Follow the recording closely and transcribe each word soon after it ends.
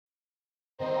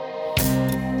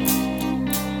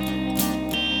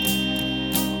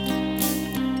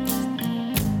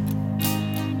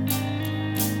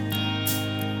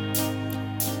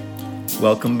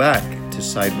Welcome back to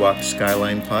Sidewalk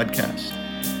Skyline Podcast.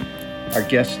 Our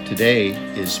guest today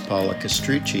is Paula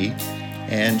Castrucci,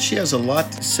 and she has a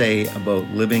lot to say about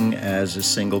living as a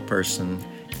single person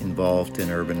involved in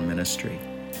urban ministry.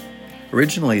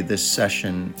 Originally, this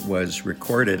session was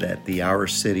recorded at the Our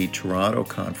City Toronto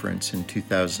conference in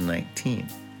 2019.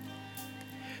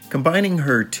 Combining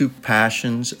her two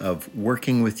passions of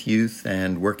working with youth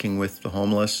and working with the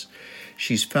homeless,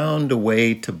 she's found a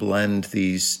way to blend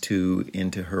these two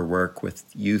into her work with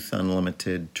Youth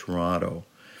Unlimited Toronto.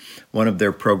 One of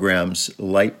their programs,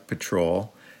 Light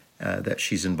Patrol, that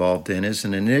she's involved in, is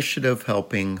an initiative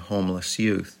helping homeless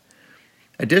youth.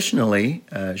 Additionally,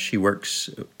 she works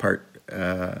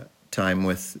part-time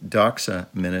with Doxa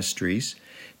Ministries,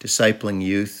 discipling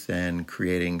youth and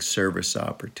creating service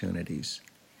opportunities.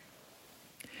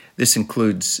 This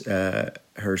includes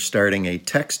her starting a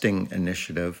texting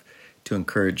initiative to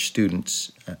encourage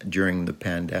students during the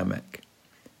pandemic.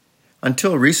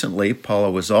 Until recently, Paula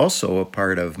was also a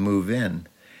part of Move In,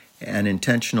 an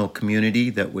intentional community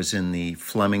that was in the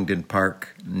Flemington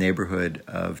Park neighborhood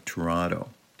of Toronto.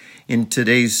 In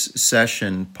today's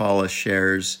session, Paula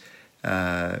shares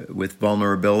with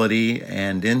vulnerability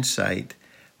and insight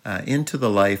into the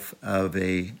life of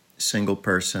a single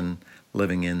person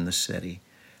living in the city.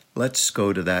 Let's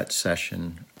go to that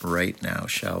session right now,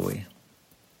 shall we?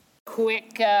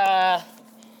 Quick kind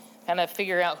of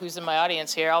figure out who's in my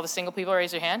audience here. All the single people,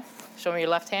 raise your hand. Show me your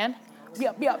left hand.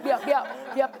 Yep.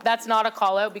 That's not a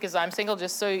call out because I'm single,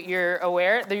 just so you're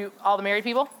aware. All the married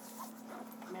people?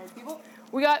 Married people?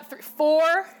 We got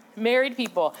 4 married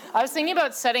people. I was thinking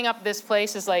about setting up this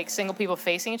place as like single people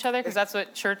facing each other because that's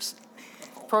what church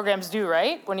programs do,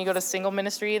 right? When you go to single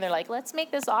ministry, they're like, let's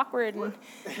make this awkward and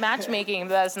matchmaking.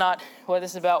 That's not what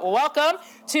this is about. Well, welcome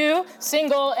to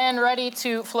Single and Ready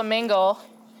to Flamingo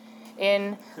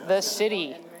in the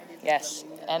City. Yes,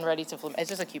 and Ready to Flamingo. It's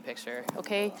just a cute picture.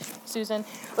 Okay, Susan?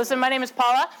 Listen, my name is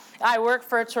Paula. I work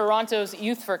for Toronto's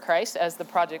Youth for Christ as the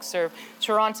Project Serve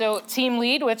Toronto team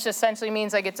lead, which essentially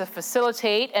means I get to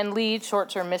facilitate and lead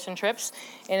short-term mission trips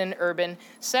in an urban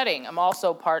setting. I'm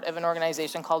also part of an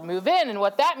organization called Move In, and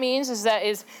what that means is that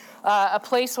is a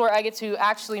place where I get to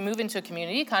actually move into a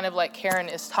community, kind of like Karen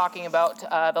is talking about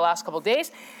the last couple of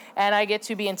days, and I get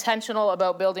to be intentional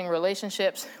about building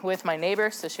relationships with my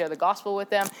neighbors to share the gospel with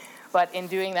them. But in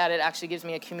doing that, it actually gives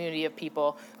me a community of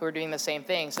people who are doing the same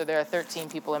thing. So there are 13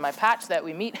 people in my patch that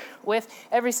we meet with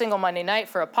every single Monday night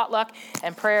for a potluck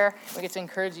and prayer. We get to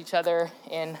encourage each other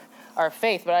in our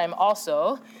faith. But I am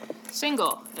also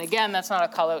single. And again, that's not a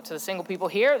call out to the single people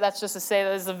here. That's just to say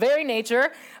that is the very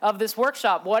nature of this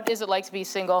workshop. What is it like to be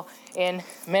single in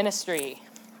ministry?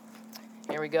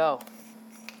 Here we go.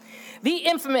 The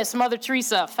infamous Mother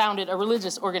Teresa founded a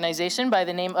religious organization by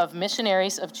the name of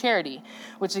Missionaries of Charity,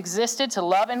 which existed to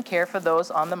love and care for those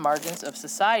on the margins of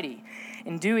society.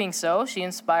 In doing so, she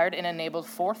inspired and enabled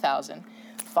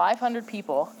 4,500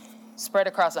 people spread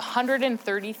across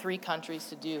 133 countries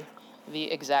to do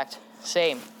the exact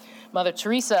same. Mother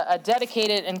Teresa, a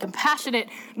dedicated and compassionate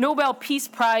Nobel Peace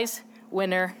Prize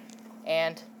winner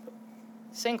and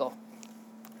single.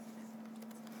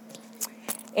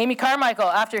 Amy Carmichael,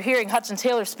 after hearing Hudson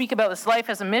Taylor speak about his life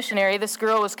as a missionary, this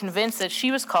girl was convinced that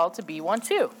she was called to be one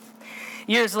too.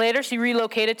 Years later, she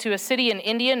relocated to a city in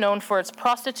India known for its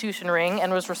prostitution ring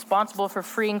and was responsible for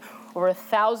freeing over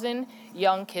 1,000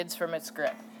 young kids from its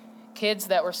grip. Kids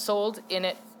that were sold in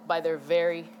it by their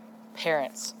very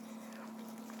parents.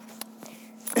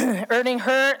 Earning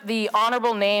her the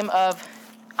honorable name of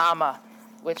Amma,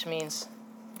 which means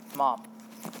mom.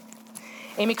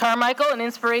 Amy Carmichael, an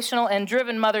inspirational and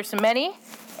driven mother to many,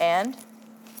 and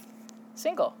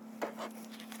single.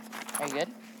 Are you good?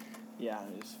 Yeah,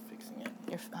 I'm just fixing it.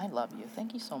 I love you.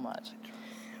 Thank you so much.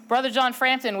 Brother John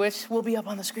Frampton, which will be up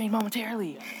on the screen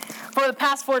momentarily. For the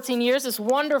past 14 years, this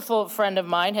wonderful friend of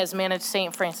mine has managed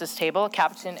St. Francis Table, a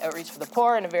Capuchin outreach for the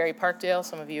poor in a very Parkdale.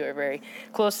 Some of you are very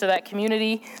close to that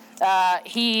community.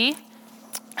 He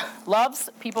loves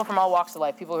people from all walks of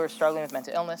life, people who are struggling with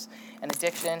mental illness and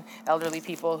addiction, elderly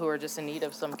people who are just in need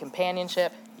of some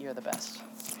companionship. You're the best.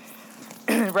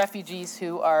 Refugees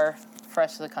who are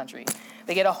fresh to the country.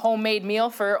 They get a homemade meal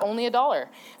for only $1.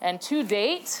 And to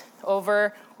date,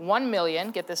 over 1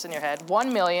 million, get this in your head,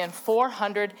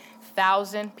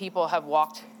 1,400,000 people have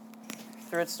walked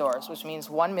through its doors, which means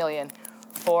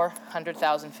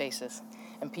 1,400,000 faces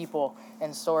and people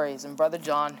and stories. And Brother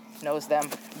John knows them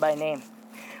by name.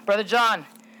 Brother John,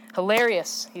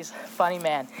 hilarious. He's a funny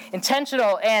man.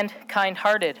 Intentional and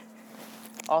kind-hearted.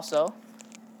 Also,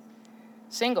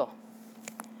 single.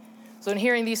 So in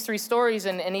hearing these 3 stories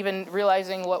and even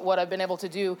realizing what I've been able to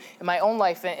do in my own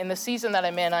life, in the season that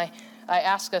I'm in, I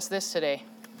ask us this today.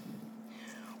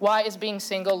 Why is being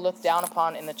single looked down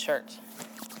upon in the church?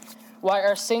 Why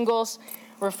are singles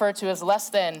referred to as less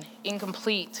than,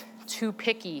 incomplete, too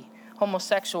picky,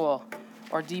 homosexual,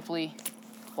 or deeply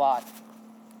flawed?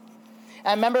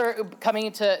 I remember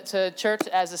coming to church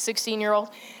as a 16-year-old,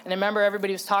 and I remember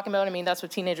everybody was talking about, that's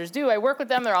what teenagers do. I work with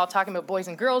them. They're all talking about boys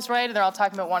and girls, right? And they're all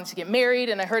talking about wanting to get married,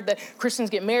 and I heard that Christians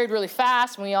get married really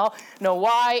fast, and we all know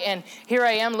why. And here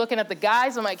I am looking at the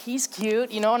guys. I'm like, he's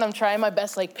cute, and I'm trying my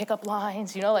best, pickup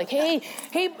lines, like, hey,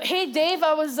 Dave,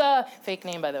 I was, fake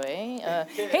name, by the way.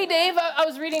 Hey, Dave, I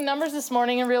was reading Numbers this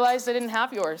morning and realized I didn't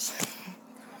have yours.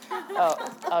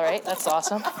 Oh, all right, that's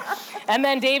awesome. And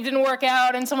then Dave didn't work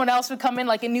out, and someone else would come in,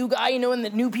 like a new guy, and the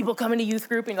new people come into youth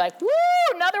group, and you're like, woo,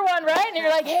 another one, right? And you're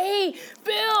like, hey,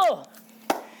 Bill,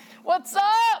 what's up?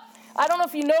 I don't know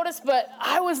if you noticed, but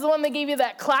I was the one that gave you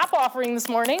that clap offering this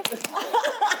morning.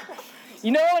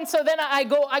 And so then I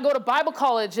go to Bible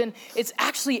college, and it's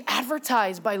actually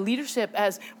advertised by leadership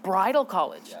as bridal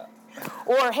college. Yeah.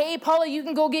 Or, hey, Paula, you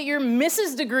can go get your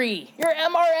Mrs. degree, your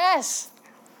MRS.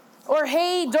 Or,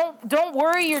 hey, don't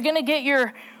worry, you're going to get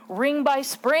your ring by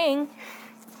spring.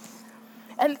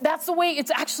 And that's the way it's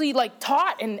actually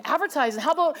taught and advertised.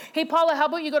 And hey, Paula, how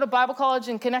about you go to Bible college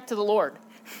and connect to the Lord?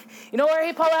 Or,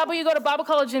 hey, Paula, how about you go to Bible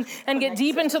college and get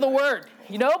deep into the Word?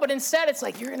 But instead it's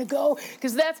like, you're going to go,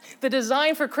 because that's the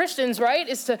design for Christians, right?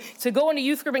 Is to go into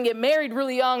youth group and get married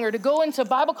really young, or to go into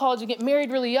Bible college and get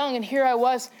married really young. And here I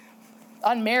was,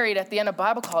 unmarried at the end of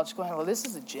Bible college, going, well, this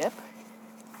is a gyp.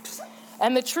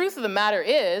 And the truth of the matter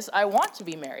is, I want to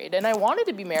be married, and I wanted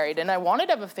to be married, and I wanted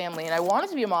to have a family, and I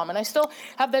wanted to be a mom, and I still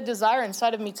have that desire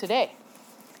inside of me today.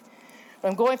 But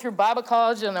I'm going through Bible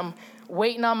college, and I'm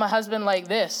waiting on my husband like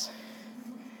this.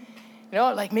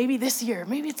 Maybe this year,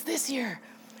 maybe it's this year,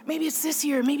 maybe it's this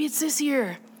year, maybe it's this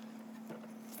year.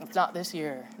 It's not this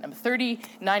year. I'm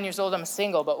 39 years old, I'm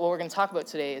single, but what we're going to talk about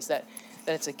today is that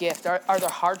it's a gift. Are there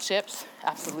hardships?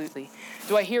 Absolutely.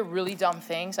 Do I hear really dumb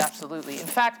things? Absolutely. In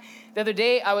fact, the other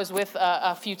day I was with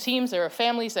a few teams. There are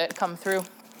families that come through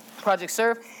Project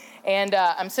Serve, and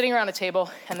I'm sitting around a table,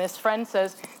 and this friend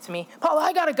says to me, Paula,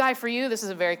 I got a guy for you. This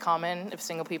is a very common, if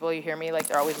single people, you hear me,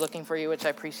 they're always looking for you, which I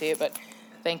appreciate, but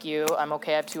thank you. I'm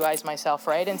okay. I have 2 eyes myself,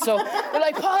 right? And so they're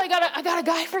like, Paul, I got a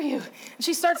guy for you. And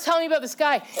she starts telling me about this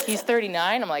guy. He's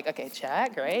 39. I'm like, okay,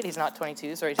 check, right? He's not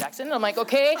 22. Sorry, Jackson. And I'm like,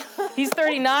 okay, he's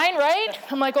 39, right?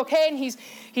 I'm like, okay, and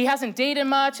he hasn't dated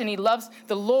much, and he loves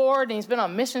the Lord, and he's been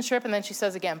on a mission trip. And then she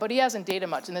says again, but he hasn't dated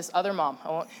much. And this other mom, I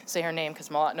won't say her name because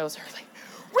Malot knows her, like,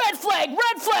 red flag,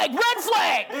 red flag, red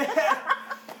flag.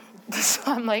 So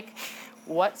I'm like,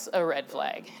 what's a red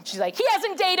flag? And she's like, he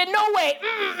hasn't dated, no way.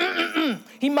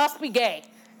 He must be gay.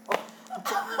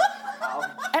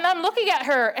 And I'm looking at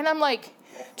her, and I'm like,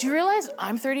 do you realize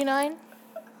I'm 39?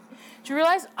 Do you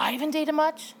realize I haven't dated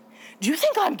much? Do you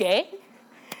think I'm gay?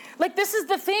 This is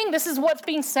the thing. This is what's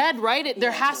being said, right?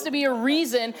 There has to be a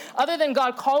reason, other than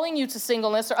God calling you to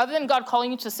singleness, or other than God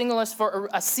calling you to singleness for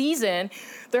a season,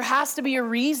 there has to be a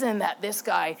reason that this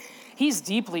guy, he's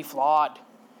deeply flawed.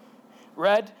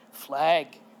 Red flag.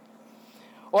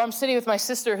 Or I'm sitting with my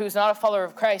sister who's not a follower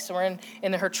of Christ, and we're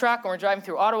in her truck, and we're driving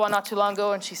through Ottawa not too long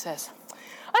ago, and she says,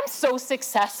 I'm so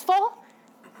successful.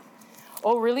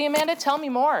 Oh, really, Amanda? Tell me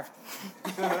more.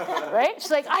 Right?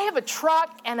 She's like, I have a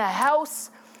truck and a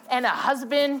house and a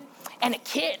husband and a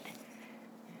kid.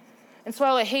 And so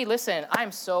I'm like, hey, listen,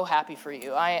 I'm so happy for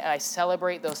you. I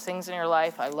celebrate those things in your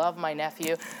life. I love my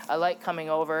nephew. I like coming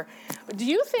over. But do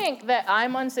you think that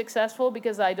I'm unsuccessful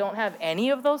because I don't have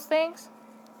any of those things?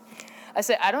 I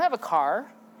say, I don't have a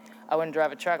car. I wouldn't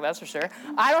drive a truck, that's for sure.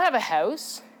 I don't have a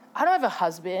house. I don't have a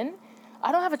husband.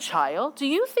 I don't have a child. Do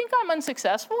you think I'm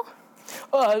unsuccessful?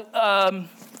 No.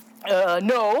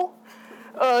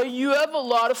 You have a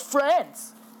lot of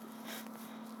friends.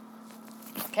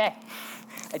 Okay.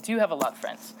 I do have a lot of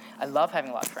friends. I love having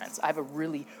a lot of friends. I have a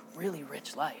really, really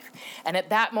rich life. And at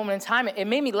that moment in time, it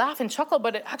made me laugh and chuckle,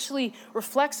 but it actually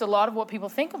reflects a lot of what people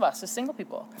think of us as single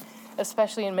people,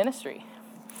 especially in ministry.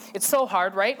 It's so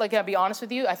hard, right? I'll be honest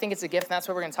with you. I think it's a gift, and that's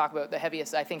what we're going to talk about, the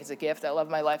heaviest. I think it's a gift. I love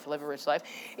my life. I live a rich life.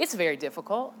 It's very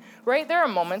difficult, right? There are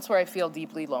moments where I feel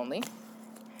deeply lonely.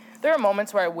 There are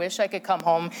moments where I wish I could come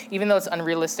home, even though it's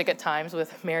unrealistic at times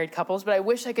with married couples, but I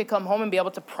wish I could come home and be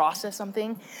able to process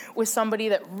something with somebody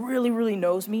that really, really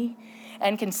knows me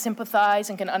and can sympathize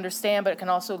and can understand, but it can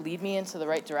also lead me into the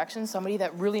right direction, somebody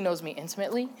that really knows me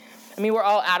intimately. I mean, we're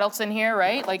all adults in here,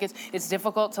 right? It's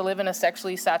difficult to live in a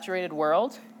sexually saturated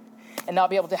world and not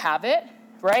be able to have it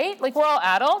right? Like, we're all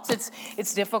adults.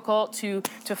 It's difficult to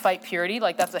fight purity.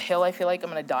 Like, that's a hill I feel like I'm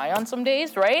going to die on some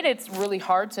days, right? It's really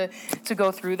hard to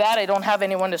go through that. I don't have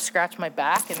anyone to scratch my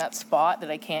back in that spot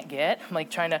that I can't get. I'm like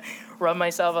trying to rub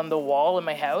myself on the wall in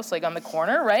my house, like on the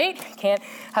corner, right? Can't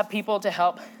have people to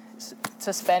help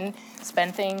to spend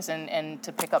things and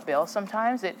to pick up bills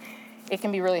sometimes. It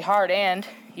can be really hard, and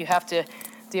you have to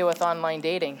deal with online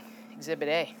dating, Exhibit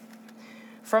A.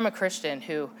 From a Christian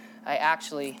who I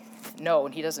actually know,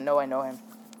 and he doesn't know I know him.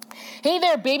 Hey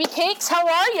there, baby cakes, how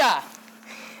are ya?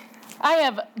 I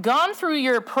have gone through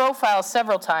your profile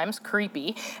several times,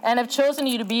 creepy, and have chosen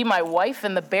you to be my wife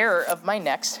and the bearer of my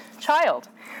next child.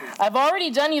 I've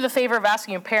already done you the favor of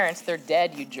asking your parents, they're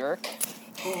dead, you jerk,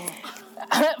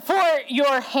 for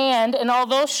your hand, and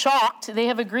although shocked, they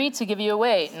have agreed to give you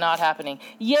away. Not happening.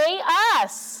 Yay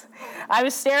us! I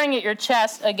was staring at your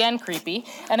chest, again creepy,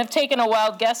 and have taken a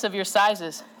wild guess of your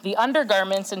sizes. The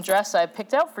undergarments and dress I've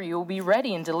picked out for you will be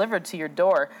ready and delivered to your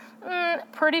door.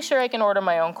 Pretty sure I can order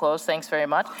my own clothes, thanks very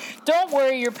much. Don't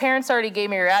worry, your parents already gave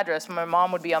me your address. My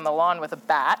mom would be on the lawn with a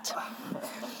bat.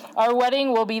 Our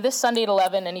wedding will be this Sunday at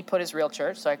 11, and he put his real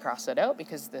church, so I crossed that out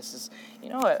because this is,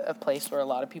 a place where a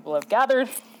lot of people have gathered.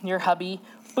 Your hubby,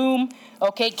 boom.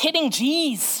 Okay, kidding,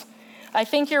 geez. I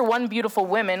think you're one beautiful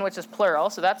woman, which is plural,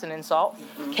 so that's an insult.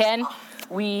 Can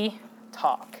we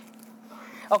talk?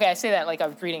 Okay, I say that like I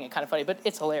was reading it kind of funny, but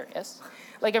it's hilarious.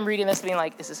 Like I'm reading this being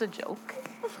like, is this a joke?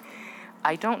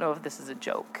 I don't know if this is a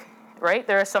joke, right?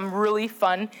 There are some really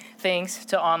fun things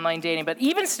to online dating, but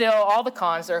even still, all the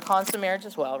cons, there are cons to marriage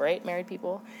as well, right? Married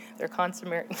people, there are cons to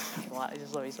marriage. I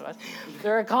just love you so much.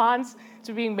 There are cons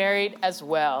to being married as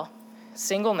well.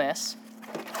 Singleness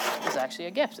is actually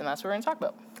a gift, and that's what we're going to talk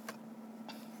about.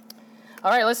 All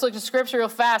right, let's look at Scripture real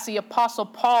fast. The Apostle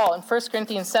Paul in 1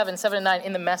 Corinthians 7:7-9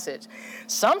 in the Message.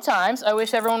 Sometimes I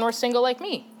wish everyone were single like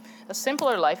me. A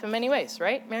simpler life in many ways,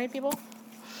 right, married people?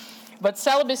 But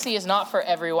celibacy is not for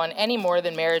everyone any more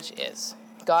than marriage is.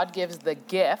 God gives the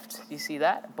gift, you see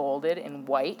that, bolded in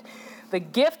white, the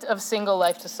gift of single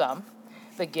life to some,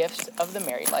 the gift of the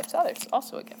married life to others,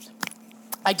 also a gift.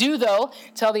 I do, though,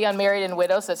 tell the unmarried and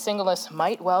widows that singleness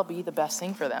might well be the best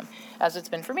thing for them, as it's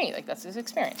been for me. Like, that's his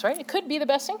experience, right? It could be the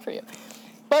best thing for you.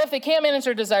 But if they can't manage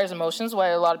their desires and emotions, why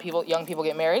a lot of young people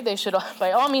get married, they should,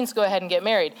 by all means, go ahead and get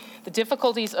married. The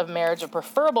difficulties of marriage are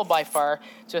preferable by far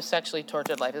to a sexually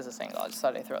tortured life as a single. I just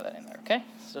thought I'd throw that in there, okay?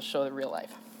 So show the real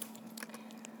life.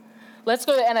 Let's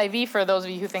go to NIV for those of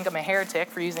you who think I'm a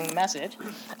heretic for using the Message.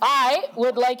 I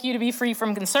would like you to be free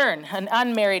from concern. An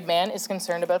unmarried man is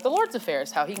concerned about the Lord's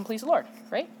affairs, how he can please the Lord,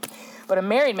 right? But a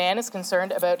married man is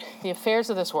concerned about the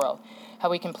affairs of this world,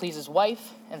 how he can please his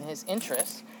wife, and his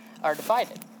interests are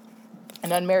divided.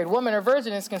 An unmarried woman or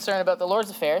virgin is concerned about the Lord's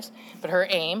affairs, but her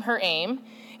aim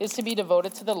is to be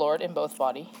devoted to the Lord in both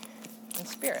body and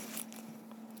spirit.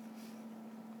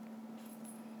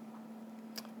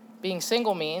 Being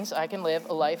single means I can live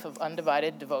a life of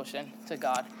undivided devotion to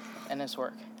God and his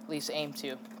work, at least aim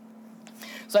to.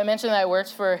 So I mentioned that I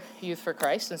worked for Youth for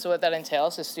Christ, and so what that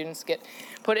entails is students get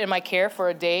put in my care for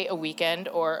a day, a weekend,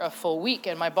 or a full week.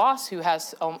 And my boss, who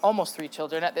has almost 3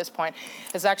 children at this point,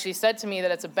 has actually said to me that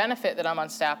it's a benefit that I'm on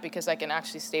staff because I can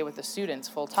actually stay with the students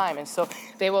full time. And so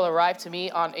they will arrive to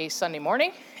me on a Sunday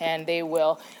morning, and they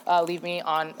will leave me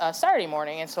on a Saturday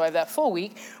morning. And so I have that full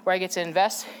week where I get to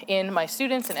invest in my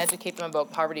students and educate them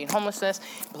about poverty and homelessness,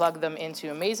 plug them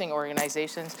into amazing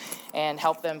organizations, and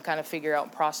help them kind of figure out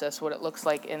and process what it looks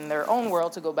like in their own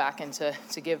world to go back and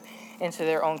to give into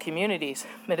their own communities.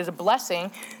 It is a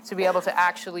blessing to be able to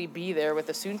actually be there with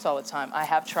the students all the time. I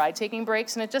have tried taking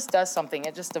breaks, and it just does something.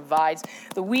 It just divides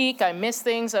the week. I miss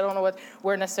things. I don't know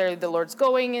where necessarily the Lord's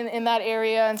going in that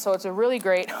area, and so it's a really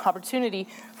great opportunity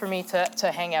for me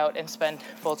to hang out and spend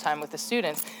full time with the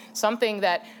students. Something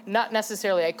that not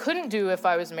necessarily I couldn't do if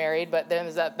I was married, but then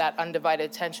there's that undivided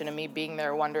attention of me being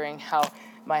there wondering how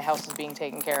my house is being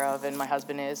taken care of, and my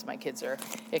husband is, my kids are,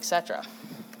 etc.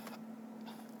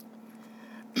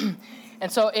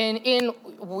 And so in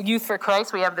Youth for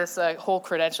Christ, we have this whole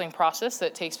credentialing process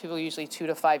that takes people usually 2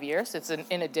 to 5 years. It's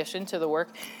in addition to the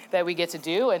work that we get to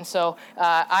do. And so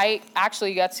I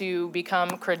actually got to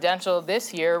become credentialed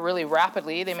this year really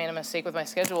rapidly. They made a mistake with my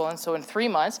schedule. And so in 3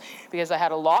 months, because I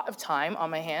had a lot of time on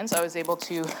my hands, I was able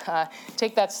to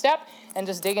take that step and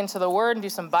just dig into the Word and do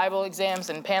some Bible exams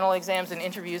and panel exams and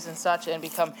interviews and such, and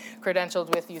become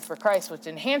credentialed with Youth for Christ, which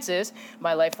enhances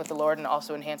my life with the Lord and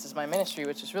also enhances my ministry,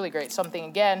 which is really great. Something,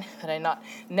 again, that I not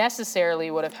necessarily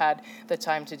would have had the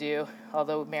time to do,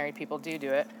 although married people do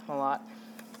it a lot,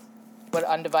 but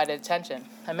undivided attention.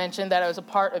 I mentioned that I was a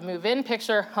part of Move In.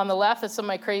 Picture on the left, that's some of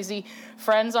my crazy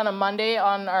friends on a Monday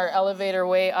on our elevator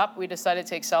way up. We decided to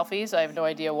take selfies. I have no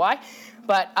idea why.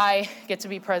 But I get to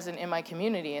be present in my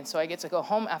community, and so I get to go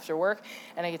home after work,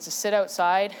 and I get to sit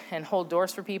outside and hold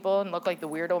doors for people and look like the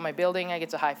weirdo in my building. I get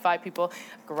to high-five people.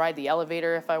 I can ride the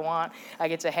elevator if I want. I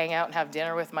get to hang out and have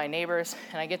dinner with my neighbors,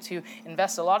 and I get to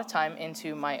invest a lot of time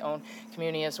into my own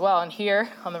community as well. And here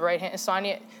on the right hand, is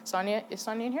Sonia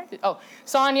in here? Oh,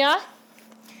 Sonia.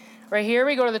 Right here,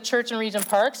 we go to the church in Regent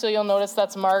Park, so you'll notice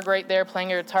that's Marg right there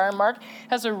playing her guitar. Marg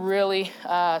has a really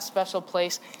special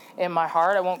place in my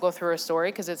heart. I won't go through her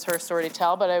story because it's her story to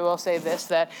tell, but I will say this,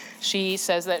 that she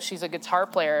says that she's a guitar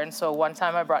player. And so one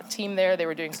time I brought team there, they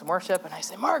were doing some worship, and I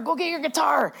said, Marg, go get your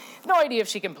guitar. No idea if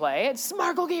she can play. It's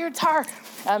Marg, go get your guitar.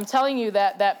 I'm telling you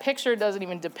that picture doesn't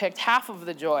even depict half of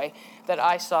the joy that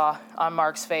I saw on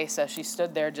Marg's face as she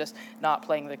stood there just not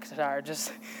playing the guitar,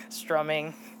 just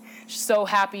strumming. She's so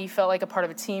happy, felt like a part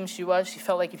of a team. She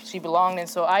felt like she belonged. And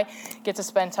so I get to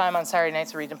spend time on Saturday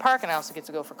nights at Regent Park, and I also get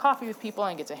to go for coffee with people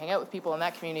and get to hang out with people in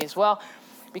that community as well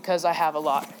because I have a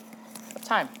lot of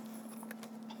time.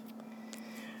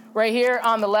 Right here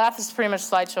on the left is pretty much a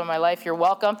slideshow of my life. You're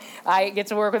welcome. I get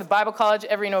to work with Bible College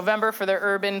every November for their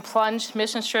Urban Plunge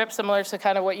mission trip, similar to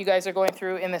kind of what you guys are going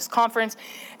through in this conference.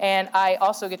 And I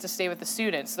also get to stay with the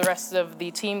students. The rest of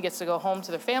the team gets to go home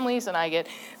to their families, and I get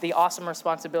the awesome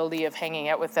responsibility of hanging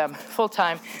out with them full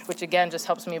time, which again just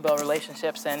helps me build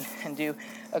relationships and do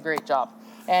a great job.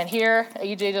 And here,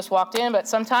 EJ just walked in, but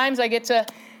sometimes I get to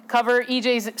cover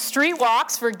EJ's street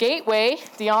walks for Gateway,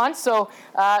 Dion. So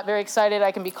very excited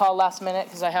I can be called last minute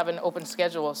because I have an open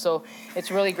schedule. So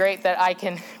it's really great that I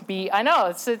can be, I know,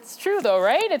 it's true though,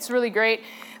 right? It's really great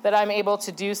that I'm able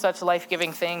to do such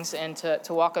life-giving things and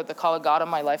to walk out the call of God in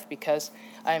my life because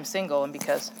I am single and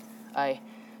because I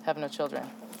have no children.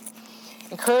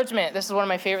 Encouragement. This is one of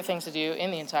my favorite things to do in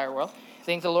the entire world. I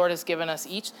think the Lord has given us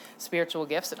each spiritual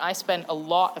gifts, and I spend a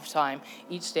lot of time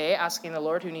each day asking the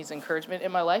Lord who needs encouragement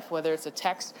in my life, whether it's a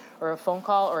text or a phone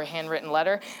call or a handwritten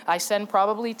letter. I send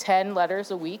probably 10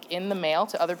 letters a week in the mail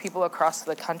to other people across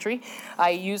the country. I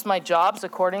use my jobs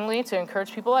accordingly to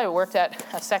encourage people. I worked at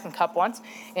a Second Cup once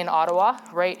in Ottawa,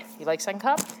 right? You like Second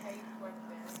Cup?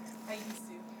 I used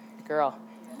to. Girl.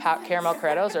 Caramel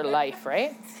Correttos are life,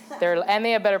 right? And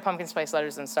they have better pumpkin spice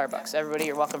letters than Starbucks. Everybody,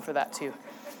 you're welcome for that too.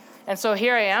 And so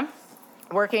here I am,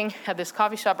 working at this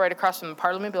coffee shop right across from the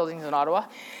Parliament buildings in Ottawa,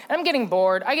 and I'm getting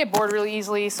bored. I get bored really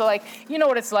easily, so you know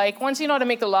what it's like. Once you know how to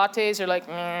make the lattes, you're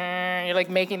like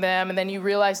making them, and then you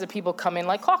realize that people come in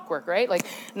like clockwork, right?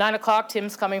 9 o'clock,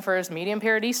 Tim's coming for his medium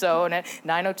paradiso, and at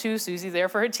 9:02, Susie's there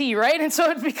for her tea, right? And so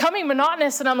it's becoming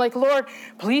monotonous, and I'm like, Lord,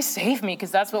 please save me,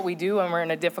 because that's what we do when we're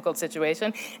in a difficult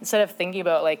situation. Instead of thinking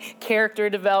about character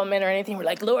development or anything, we're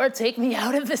like, Lord, take me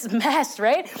out of this mess,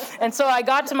 right? And so I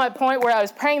got to my point where I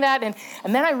was praying that,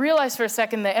 and then I realized for a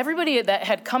second that everybody that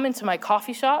had come into my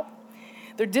coffee shop,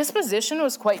 their disposition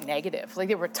was quite negative.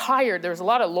 They were tired. There was a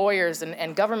lot of lawyers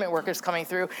and government workers coming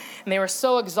through, and they were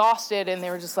so exhausted, and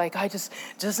they were just like,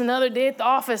 just another day at the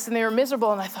office, and they were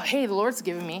miserable. And I thought, hey, the Lord's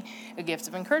given me a gift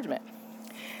of encouragement.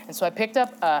 And so I picked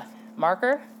up a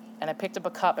marker, and I picked up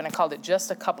a cup, and I called it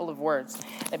Just a Couple of Words.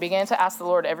 I began to ask the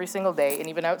Lord every single day, and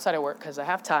even outside of work, because I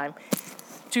have time,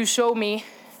 to show me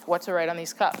what to write on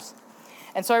these cups.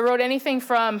 And so I wrote anything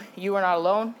from "You are not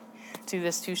alone" to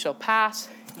 "This too shall pass,"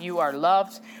 "You are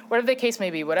loved," whatever the case may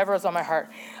be, whatever was on my heart.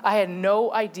 I had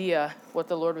no idea what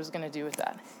the Lord was going to do with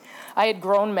that. I had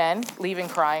grown men leaving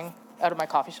crying out of my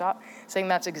coffee shop, saying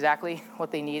that's exactly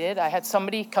what they needed. I had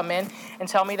somebody come in and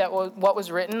tell me that what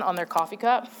was written on their coffee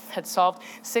cup had solved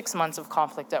 6 months of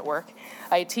conflict at work.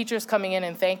 I had teachers coming in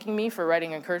and thanking me for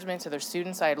writing encouragement to their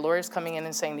students. I had lawyers coming in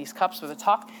and saying these cups were the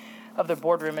talk of their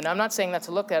boardroom. And I'm not saying that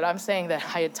to look at. I'm saying that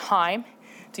I had time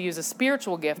to use a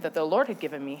spiritual gift that the Lord had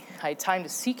given me. I had time to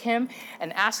seek him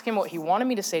and ask him what he wanted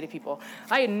me to say to people.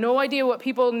 I had no idea what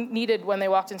people needed when they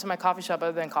walked into my coffee shop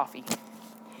other than coffee.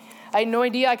 I had no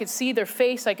idea. I could see their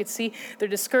face. I could see their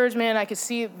discouragement. I could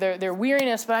see their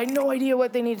weariness, but I had no idea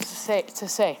what they needed to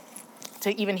say,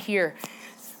 to even hear.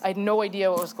 I had no idea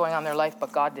what was going on in their life,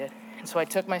 but God did. And so I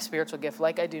took my spiritual gift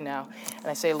like I do now, and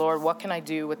I say, Lord, what can I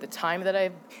do with the time that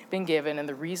I've been given and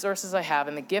the resources I have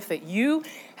and the gift that you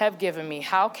have given me?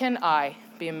 How can I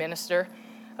be a minister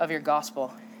of your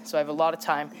gospel? So I have a lot of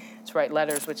time to write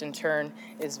letters, which in turn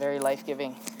is very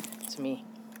life-giving to me.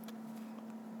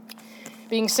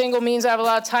 Being single means I have a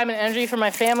lot of time and energy for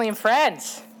my family and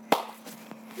friends.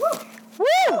 Woo!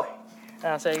 Woo!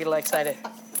 Oh, so you get a little excited.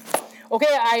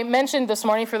 Okay, I mentioned this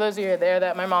morning, for those of you who are there,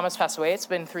 that my mom has passed away. It's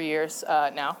been 3 years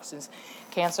now since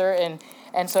cancer, and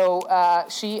And so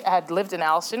she had lived in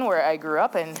Alliston, where I grew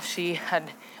up, and she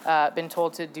had been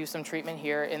told to do some treatment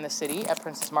here in the city at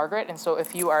Princess Margaret. And so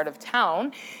if you are out of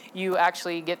town, you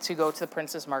actually get to go to the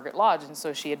Princess Margaret Lodge. And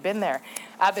so she had been there.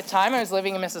 At the time, I was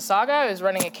living in Mississauga. I was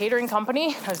running a catering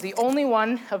company. I was the only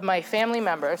one of my family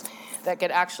members that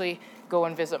could actually go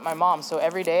and visit my mom. So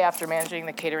every day after managing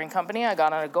the catering company, I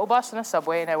got on a GO bus and a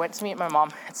subway, and I went to meet my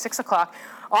mom at 6 o'clock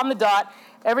on the dot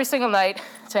every single night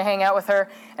to hang out with her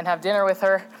and have dinner with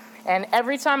her. And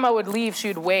every time I would leave, she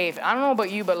would wave. I don't know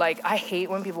about you, but like, I hate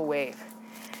when people wave.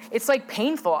 It's like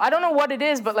painful. I don't know what it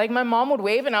is, but like my mom would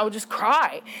wave and I would just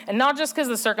cry. And not just because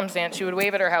of the circumstance. She would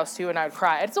wave at her house too and I would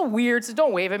cry. It's a weird, so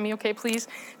don't wave at me, okay, please?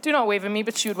 Do not wave at me,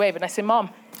 but she would wave. And I say,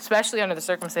 Mom, especially under the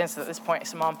circumstances at this point, I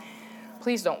say, Mom,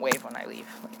 please don't wave when I leave.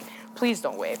 Like, please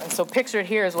don't wave. And so pictured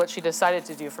here is what she decided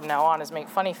to do from now on, is make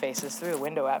funny faces through the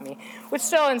window at me, which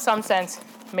still in some sense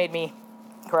made me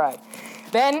cry.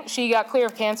 Then she got clear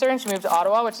of cancer and she moved to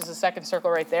Ottawa, which is the second circle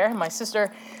right there. My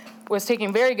sister was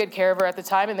taking very good care of her at the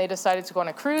time, and they decided to go on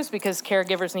a cruise because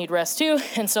caregivers need rest too.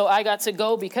 And so I got to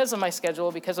go because of my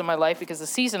schedule, because of my life, because the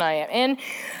season I am in.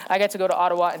 I got to go to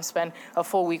Ottawa and spend a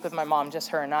full week with my mom, just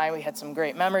her and I. We had some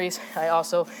great memories. I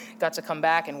also got to come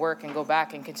back and work and go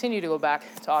back and continue to go back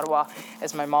to Ottawa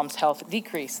as my mom's health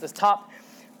decreased. The top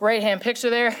right-hand picture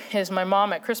there is my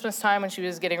mom at Christmas time when she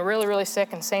was getting really, really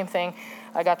sick, and same thing.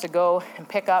 I got to go and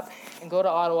pick up and go to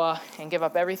Ottawa and give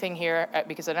up everything here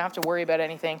because I didn't have to worry about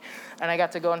anything, and I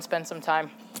got to go and spend some time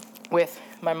with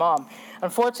my mom.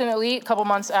 Unfortunately, a couple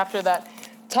months after that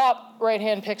top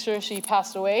right-hand picture, she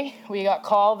passed away. We got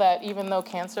call that even though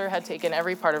cancer had taken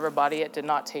every part of her body, it did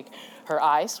not take her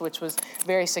eyes, which was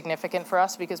very significant for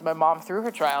us because my mom, through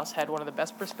her trials, had one of the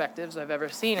best perspectives I've ever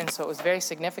seen, and so it was very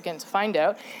significant to find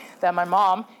out that my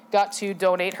mom got to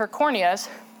donate her corneas.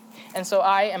 And so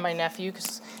I and my nephew,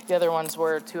 because the other ones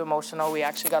were too emotional, we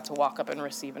actually got to walk up and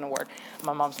receive an award on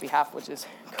my mom's behalf, which is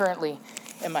currently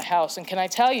in my house. And can I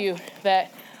tell you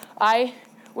that I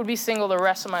would be single the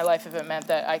rest of my life if it meant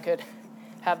that I could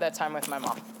have that time with my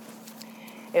mom.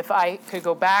 If I could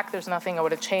go back, there's nothing I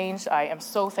would have changed. I am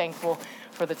so thankful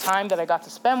for the time that I got to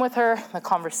spend with her, the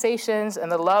conversations,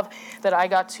 and the love that I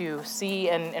got to see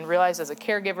and realize as a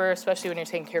caregiver, especially when you're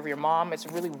taking care of your mom. It's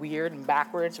really weird and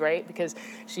backwards, right? Because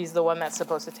she's the one that's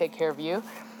supposed to take care of you.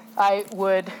 I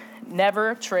would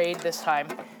never trade this time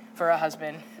for a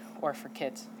husband or for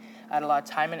kids. I had a lot of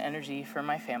time and energy for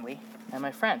my family and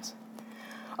my friends.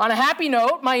 On a happy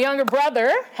note, my younger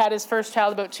brother had his first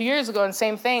child about 2 years ago, and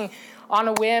same thing. On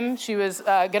a whim, she was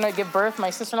going to give birth.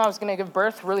 My sister-in-law was going to give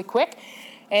birth really quick.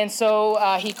 And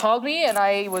so he called me, and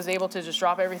I was able to just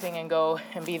drop everything and go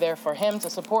and be there for him, to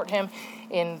support him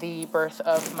in the birth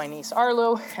of my niece,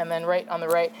 Arlo. And then right on the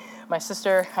right, my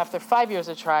sister, after 5 years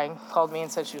of trying, called me and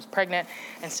said she was pregnant.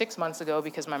 And 6 months ago,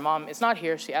 because my mom is not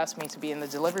here, she asked me to be in the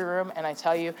delivery room. And I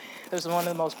tell you, it was one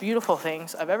of the most beautiful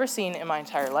things I've ever seen in my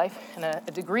entire life. And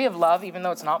a degree of love, even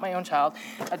though it's not my own child,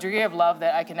 a degree of love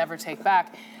that I can never take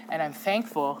back. And I'm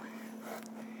thankful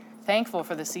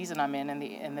for the season I'm in and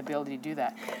the ability to do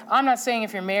that. I'm not saying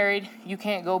if you're married, you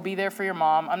can't go be there for your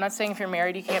mom. I'm not saying if you're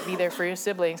married, you can't be there for your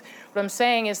siblings. What I'm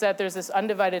saying is that there's this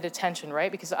undivided attention,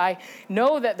 right? Because I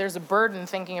know that there's a burden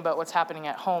thinking about what's happening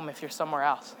at home if you're somewhere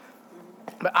else.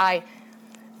 But I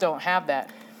don't have that.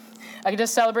 I can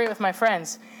just celebrate with my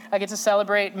friends. I get to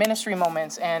celebrate ministry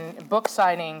moments and book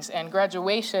signings and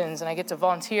graduations, and I get to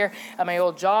volunteer at my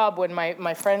old job when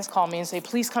my friends call me and say,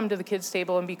 please come to the kids'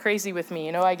 table and be crazy with me.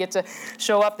 You know, I get to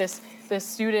show up this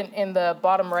student in the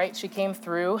bottom right. She came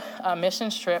through a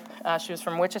missions trip. She was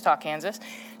from Wichita, Kansas.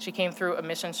 She came through a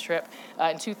missions trip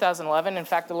in 2011. In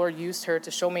fact, the Lord used her to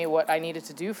show me what I needed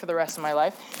to do for the rest of my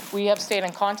life. We have stayed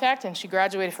in contact, and she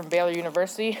graduated from Baylor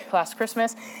University last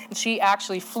Christmas, and she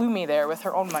actually flew me there with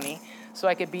her own money so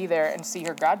I could be there and see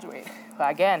her graduate.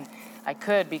 But again, I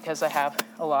could because I have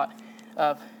a lot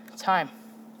of time.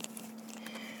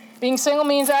 Being single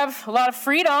means I have a lot of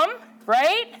freedom,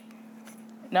 right?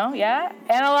 No? Yeah?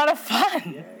 And a lot of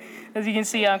fun. As you can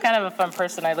see, I'm kind of a fun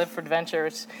person. I live for adventure,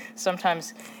 which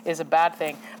sometimes is a bad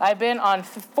thing. I've been on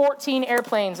 14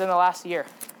 airplanes in the last year.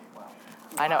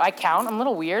 I know, I count. I'm a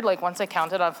little weird. Like, once I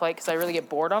counted on flight, because I really get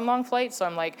bored on long flights. So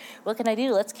I'm like, what can I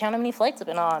do? Let's count how many flights I've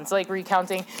been on. It's like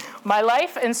recounting my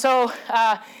life. And so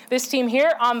this team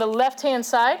here on the left-hand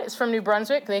side is from New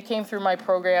Brunswick. They came through my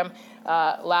program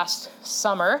last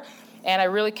summer. And I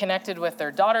really connected with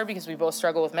their daughter because we both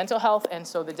struggle with mental health. And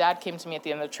so the dad came to me at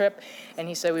the end of the trip and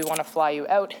he said, we want to fly you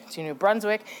out to New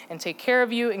Brunswick and take care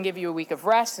of you and give you a week of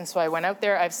rest. And so I went out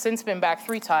there. I've since been back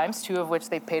 3 times, 2 of which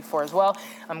they paid for as well.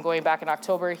 I'm going back in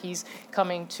October. He's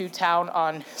coming to town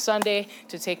on Sunday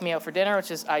to take me out for dinner,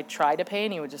 which is I try to pay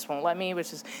and he just won't let me,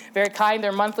 which is very kind.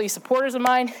 They're monthly supporters of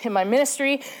mine in my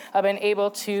ministry. I've been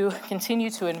able to continue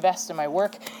to invest in my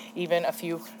work, even a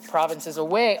few provinces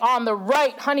away. On the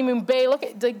right, Honeymoon Bay. Look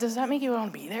at, does that make you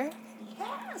want to be there?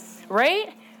 Yes.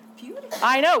 Right? Beautiful.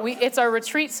 I know. It's our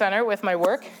retreat center with my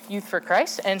work, Youth for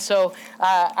Christ. And so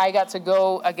I got to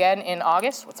go again in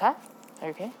August. What's that?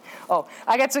 Okay. Oh,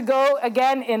 I got to go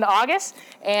again in August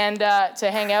and to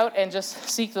hang out and just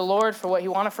seek the Lord for what he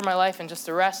wanted for my life and just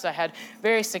to rest. I had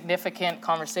very significant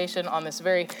conversation on this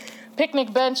very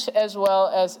picnic bench, as well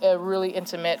as a really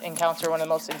intimate encounter, one of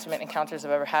the most intimate encounters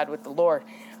I've ever had with the Lord.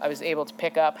 I was able to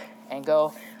pick up and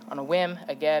go on a whim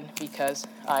again because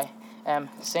I am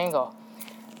single.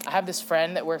 I have this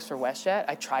friend that works for WestJet.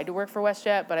 I tried to work for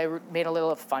WestJet, but I made a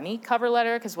little funny cover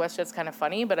letter because WestJet's kind of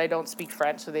funny, but I don't speak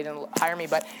French, so they didn't hire me.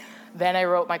 But then I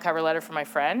wrote my cover letter for my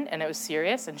friend, and it was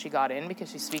serious, and she got in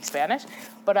because she speaks Spanish,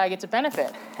 but I get to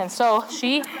benefit. And so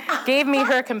she gave me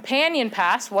her companion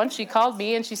pass once. She called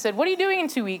me, and she said, what are you doing in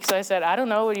 2 weeks? So I said, I don't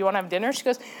know. Do you want to have dinner? She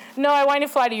goes, no, I want you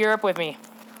to fly to Europe with me.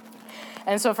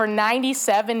 And so for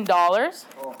 $97,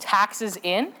 taxes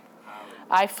in,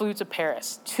 I flew to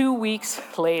Paris 2 weeks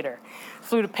later.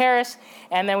 Flew to Paris,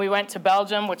 and then we went to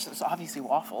Belgium, which is obviously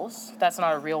waffles. That's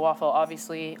not a real waffle,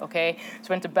 obviously, okay? So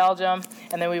we went to Belgium,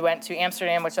 and then we went to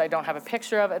Amsterdam, which I don't have a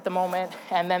picture of at the moment.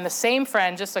 And then the same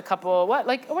friend, just a couple, what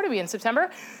are we in, September?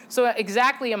 So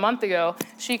exactly a month ago,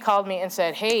 she called me and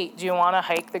said, hey, do you want to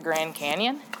hike the Grand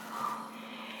Canyon?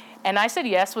 And I said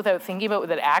yes without thinking about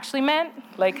what it actually meant,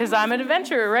 because I'm an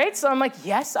adventurer, right? So I'm like,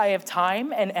 yes, I have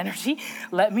time and energy.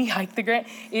 Let me hike the Grand.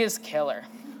 It is killer.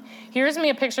 Here's me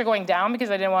a picture going down because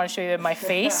I didn't want to show you my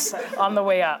face on the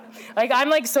way up.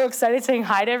 I'm so excited saying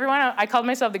hi to everyone. I called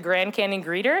myself the Grand Canyon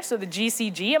Greeter, so the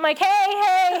GCG. I'm like,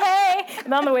 hey.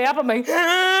 And on the way up, I'm like,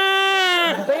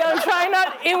 I'm trying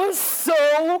not. It was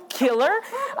so killer.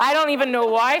 I don't even know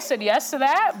why I said yes to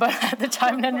that, but I had the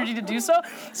time and energy to do so.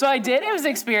 So I did. It was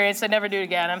an experience. I'd never do it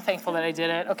again. I'm thankful that I did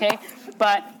it, okay?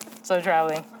 So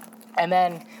traveling. And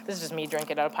then, this is just me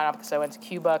drinking out of pineapple because I went to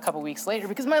Cuba a couple weeks later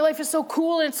because my life is so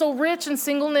cool and it's so rich and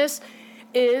singleness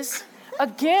is a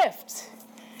gift.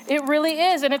 It really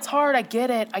is, and it's hard. I get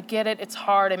it. It's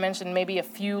hard. I mentioned maybe a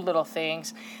few little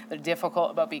things that are difficult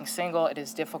about being single. It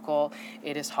is difficult.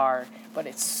 It is hard, but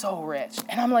it's so rich.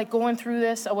 And I'm going through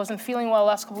this. I wasn't feeling well the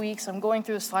last couple weeks. I'm going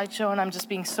through the slideshow, and I'm just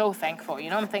being so thankful.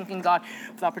 I'm thanking God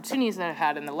for the opportunities that I've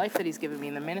had and the life that he's given me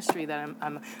and the ministry that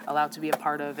I'm allowed to be a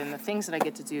part of and the things that I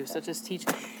get to do, such as teach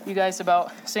you guys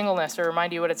about singleness or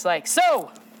remind you what it's like.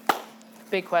 So,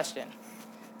 big question.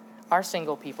 Are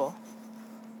single people...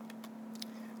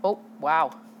 Oh,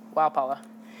 wow. Wow, Paula.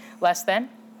 Less than?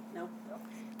 No.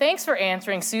 Thanks for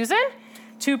answering, Susan.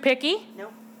 Too picky? No.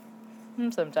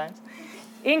 Sometimes.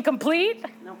 Incomplete?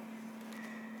 No.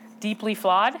 Deeply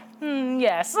flawed?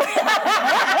 Yes.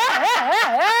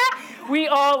 We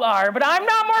all are, but I'm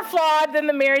not more flawed than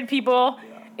the married people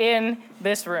in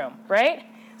this room, right?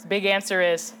 The big answer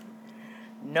is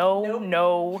no, Nope.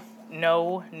 no,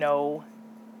 no, no,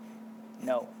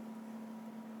 no.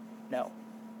 No.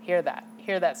 Hear that.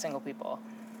 Hear that, single people.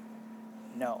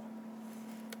 No.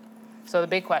 So the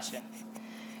big question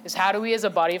is, how do we as a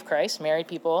body of Christ, married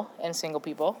people and single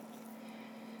people,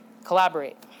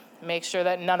 collaborate? Make sure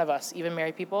that none of us, even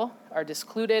married people, are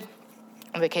discluded,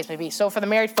 whatever the case may be. So for the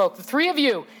married folk, the 3 of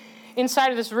you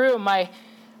inside of this room, my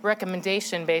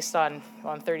recommendation based on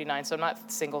 39, so I'm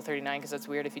not single 39 because that's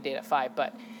weird if you date at 5,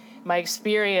 but my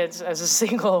experience as a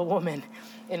single woman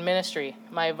in ministry,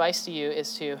 my advice to you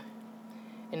is to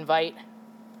invite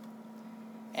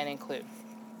and include.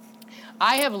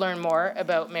 I have learned more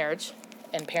about marriage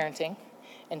and parenting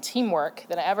and teamwork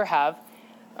than I ever have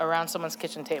around someone's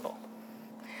kitchen table.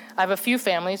 I have a few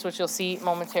families, which you'll see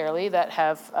momentarily, that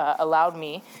have allowed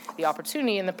me the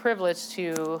opportunity and the privilege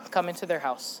to come into their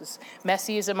house. As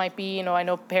messy as it might be, I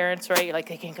know parents, right?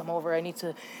 They can't come over. I need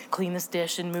to clean this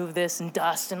dish and move this and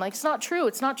dust. And it's not true.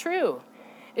 It's not true.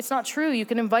 It's not true. You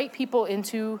can invite people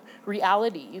into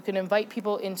reality. You can invite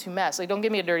people into mess. Don't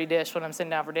give me a dirty dish when I'm sitting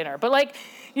down for dinner. But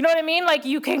you know what I mean?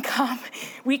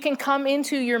 We can come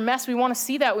into your mess. We want to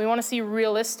see that. We want to see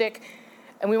realistic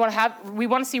And we want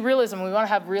to see realism. We want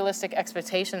to have realistic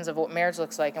expectations of what marriage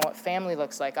looks like and what family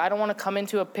looks like. I don't want to come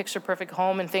into a picture-perfect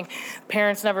home and think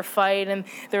parents never fight and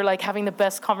they're like having the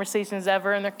best conversations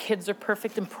ever and their kids are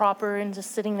perfect and proper and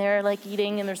just sitting there like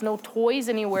eating and there's no toys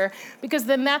anywhere, because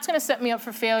then that's going to set me up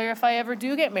for failure if I ever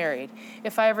do get married.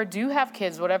 If I ever do have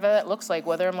kids, whatever that looks like,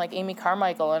 whether I'm like Amy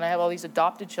Carmichael and I have all these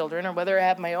adopted children or whether I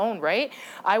have my own, right?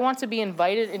 I want to be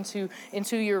invited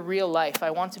into your real life.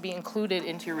 I want to be included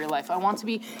into your real life. I want to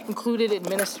be included in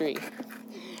ministry.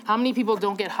 How many people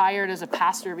don't get hired as a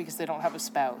pastor because they don't have a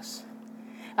spouse?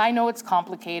 I know it's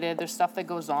complicated. There's stuff that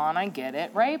goes on. I get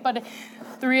it, right? But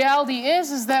the reality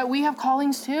is that we have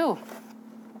callings too.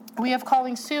 We have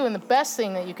callings too. And the best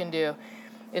thing that you can do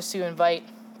is to invite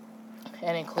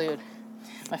and include.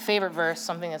 My favorite verse,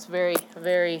 something that's very,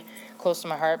 very close to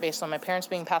my heart based on my parents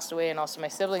being passed away and also my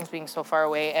siblings being so far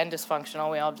away and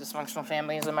dysfunctional. We all have dysfunctional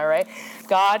families, am I right?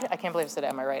 God, I can't believe I said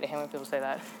am I right? I hate when people say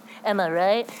that. Am I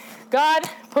right? God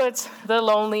puts the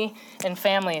lonely in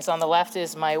families. On the left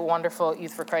is my wonderful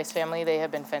Youth for Christ family. They have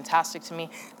been fantastic to me.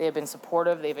 They have been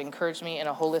supportive. They've encouraged me in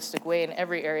a holistic way in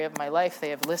every area of my life. They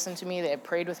have listened to me. They have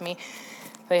prayed with me.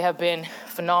 They have been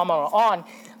phenomenal. On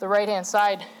the right-hand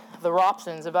side, the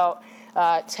Robsons, about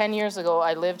 10 years ago,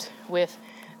 I lived with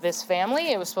this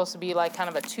family. It was supposed to be like kind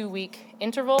of a 2-week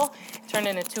interval. It turned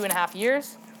into 2.5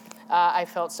 years. I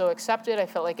felt so accepted. I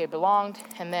felt like I belonged.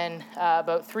 And then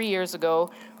about 3 years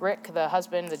ago, Rick, the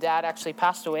husband, the dad, actually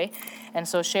passed away. And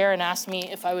so Sharon asked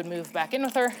me if I would move back in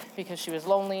with her because she was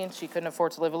lonely and she couldn't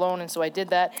afford to live alone. And so I did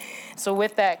that. So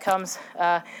with that comes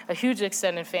a huge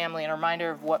extended family and a reminder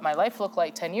of what my life looked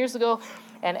like 10 years ago.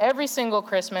 And every single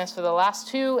Christmas for the last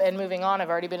 2 and moving on, I've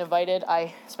already been invited.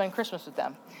 I spend Christmas with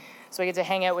them. So I get to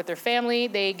hang out with their family.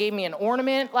 They gave me an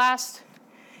ornament last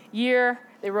year.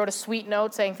 They wrote a sweet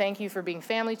note saying, thank you for being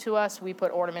family to us. We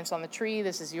put ornaments on the tree.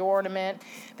 This is your ornament.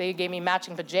 They gave me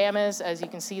matching pajamas. As you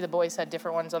can see, the boys had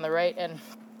different ones on the right and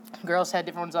girls had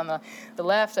different ones on the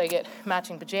left. I get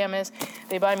matching pajamas.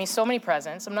 They buy me so many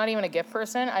presents. I'm not even a gift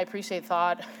person. I appreciate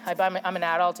thought. I'm an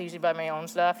adult. I usually buy my own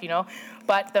stuff,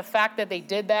 But the fact that they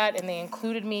did that and they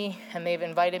included me and they've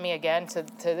invited me again to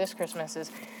this Christmas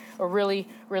is a really,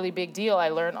 really big deal. I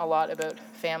learned a lot about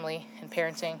family and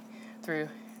parenting through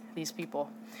these people.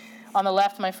 On the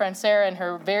left, my friend Sarah and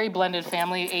her very blended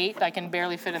family, 8. I can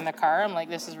barely fit in the car. I'm like,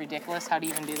 this is ridiculous. How do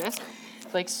you even do this?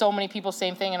 Like so many people,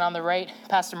 same thing. And on the right,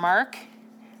 Pastor Mark.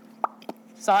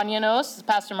 Sonia knows.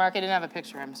 Pastor Mark, I didn't have a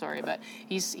picture, I'm sorry, but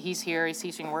he's here. He's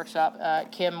teaching a workshop.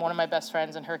 Kim, one of my best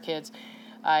friends, and her kids.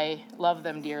 I love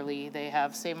them dearly. They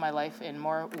have saved my life in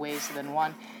more ways than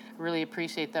one. Really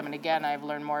appreciate them. And again, I've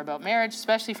learned more about marriage,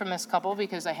 especially from this couple,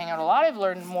 because I hang out a lot. I've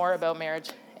learned more about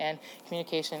marriage and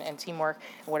communication and teamwork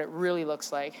and what it really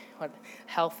looks like, what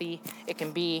healthy it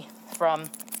can be from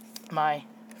my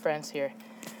friends here.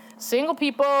 Single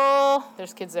people,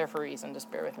 there's kids there for a reason.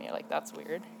 Just bear with me. Like, that's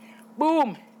weird.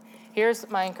 Boom. Here's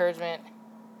my encouragement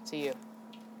to you.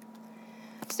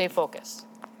 Stay focused.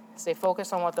 Stay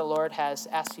focused on what the Lord has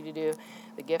asked you to do,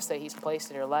 the gifts that he's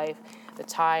placed in your life, the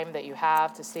time that you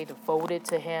have to stay devoted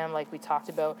to him, like we talked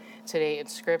about today in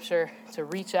Scripture, to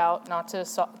reach out, not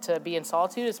to be in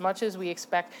solitude. As much as we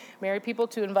expect married people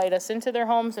to invite us into their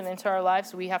homes and into our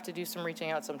lives, we have to do some reaching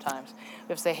out sometimes. We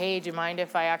have to say, hey, do you mind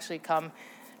if I actually come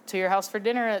to your house for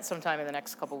dinner at some time in the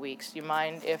next couple weeks? Do you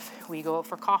mind if we go out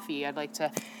for coffee? I'd like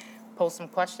to pose some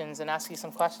questions and ask you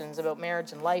some questions about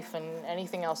marriage and life and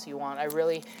anything else you want. I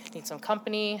really need some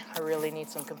company. I really need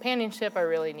some companionship. I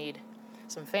really need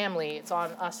some family. It's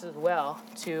on us as well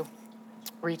to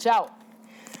reach out.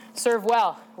 Serve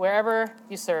well wherever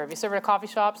you serve. You serve at a coffee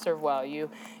shop, serve well. You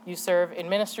serve in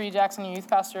ministry, Jackson, your youth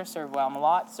pastor, serve well.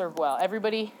 Malott, serve well.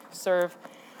 Everybody serve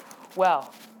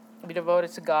well. Be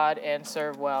devoted to God and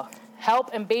serve well. Help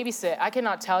and babysit. I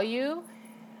cannot tell you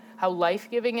how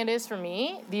life-giving it is for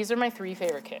me. These are my 3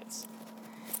 favorite kids.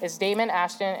 It's Damon,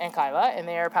 Ashton, and Kyla, and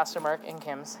they are Pastor Mark and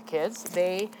Kim's kids.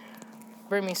 They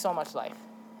bring me so much life.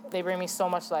 They bring me so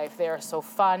much life. They are so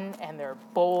fun, and they're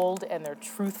bold, and they're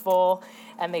truthful,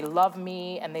 and they love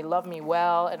me, and they love me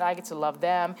well, and I get to love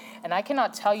them. And I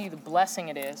cannot tell you the blessing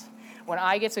it is when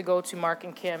I get to go to Mark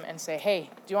and Kim and say, hey,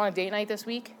 do you want a date night this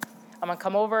week? I'm going to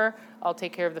come over. I'll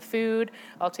take care of the food.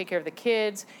 I'll take care of the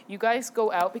kids. You guys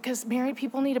go out, because married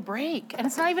people need a break. And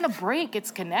it's not even a break. It's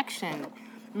connection.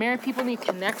 Married people need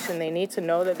connection. They need to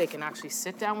know that they can actually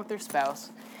sit down with their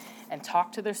spouse and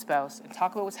talk to their spouse and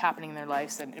talk about what's happening in their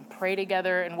lives and pray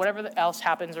together and whatever else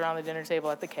happens around the dinner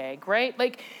table at the keg, right?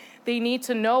 Like, they need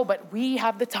to know, but we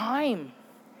have the time.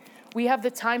 We have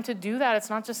the time to do that. It's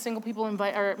not just single people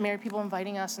or married people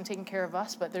inviting us and taking care of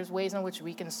us, but there's ways in which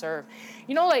we can serve.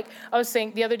 Like I was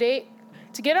saying the other day,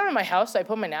 To get out of my house, I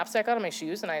put my knapsack on and my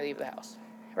shoes, and I leave the house,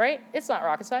 right? It's not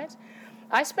rocket science.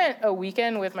 I spent a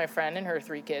weekend with my friend and her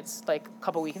 3 kids, like a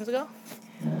couple weekends ago.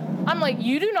 I'm like,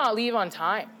 you do not leave on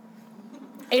time.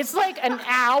 It's like an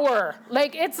hour.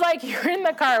 Like, it's like you're in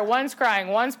the car, one's crying,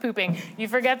 one's pooping. You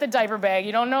forget the diaper bag.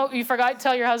 You don't know, you forgot to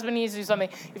tell your husband he needs to do something.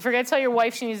 You forget to tell your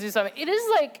wife she needs to do something. It is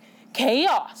like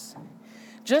chaos.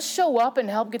 Just show up and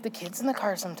help get the kids in the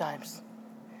car sometimes.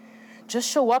 Just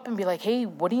show up and be like, hey,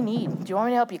 what do you need? Do you want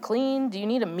me to help you clean? Do you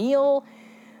need a meal?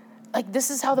 Like,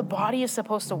 this is how the body is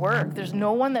supposed to work. There's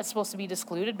no one that's supposed to be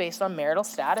excluded based on marital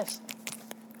status.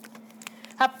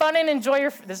 Have fun and enjoy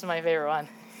this is my favorite one.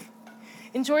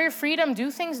 Enjoy your freedom.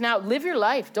 Do things now. Live your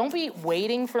life. Don't be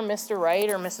waiting for Mr. Right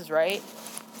or Mrs. Right.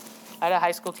 I had a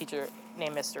high school teacher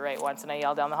named Mr. Right once, and I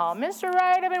yelled down the hall, Mr.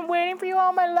 Right, I've been waiting for you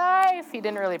all my life. He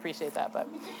didn't really appreciate that, but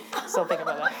still think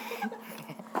about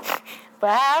that.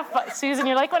 But have fun. Susan,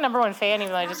 you're like my number 1 fan,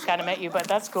 even though I just kind of met you, but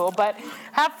that's cool. But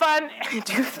have fun,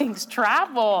 do things,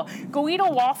 travel. Go eat a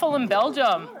waffle in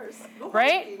Belgium,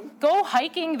 right? Go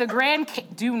hiking the Grand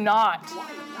Canyon. Do not.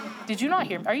 Did you not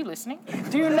hear me? Are you listening?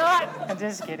 Do not. I'm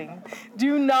just kidding.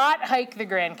 Do not hike the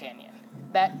Grand Canyon.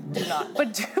 Do not.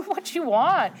 But do what you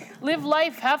want. Live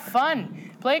life. Have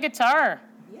fun. Play guitar.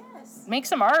 Yes. Make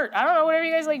some art. I don't know, whatever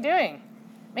you guys like doing.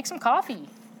 Make some coffee.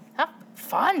 Have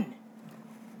fun.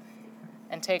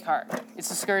 And take heart. It's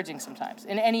discouraging sometimes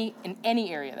in any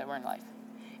area that we're in life.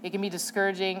 It can be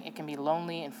discouraging. It can be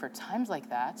lonely. And for times like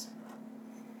that,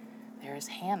 there is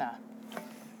Hannah,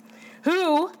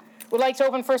 who would like to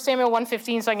open 1 Samuel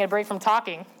 1:15 so I can get a break from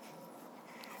talking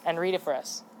and read it for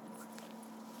us.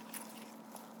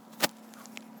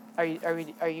 Are you?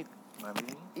 Am I reading?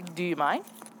 Do you mind?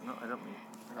 No, I don't mean.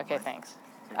 Okay, thanks.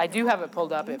 I do have it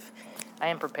pulled up if I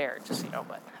am prepared, just so you know,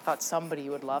 but I thought somebody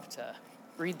would love to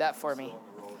read that for me.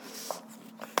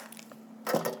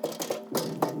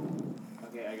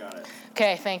 Okay, I got it.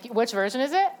 Okay, thank you. Which version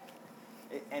is it?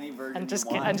 Any version I'm just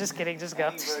you want. I'm just kidding. Just go.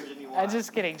 Any version you want. I'm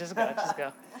just kidding. Just go. Just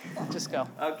go. Just go.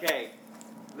 Okay.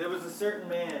 There was a certain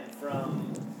man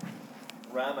from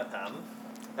Ramathaim,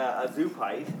 a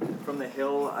Zupite, from the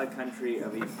hill country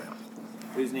of Ephraim,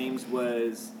 whose name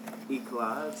was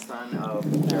Eklah, son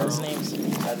of Those names.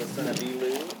 the son of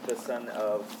Elu, the son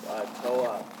of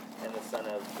Toa, and the son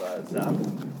of Zab,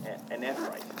 and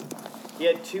Ephraim. He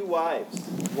had 2 wives.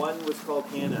 One was called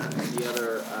Hannah, and the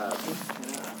other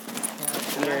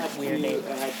Weird name.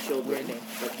 had children, Weird name.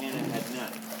 but Hannah had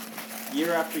none.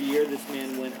 Year after year, this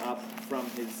man went up from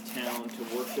his town to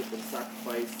worship and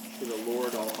sacrifice to the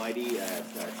Lord Almighty at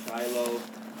Shiloh,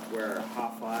 where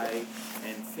Hophni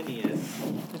and Phinehas,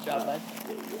 Good job, bud.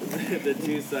 the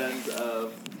 2 sons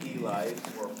of Eli,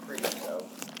 were priests of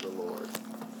the Lord.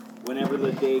 Whenever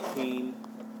the day came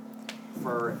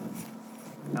for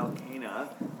Elkanah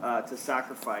to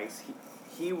sacrifice,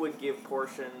 he would give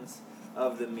portions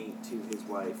of the meat to his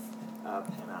wife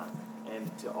Peninnah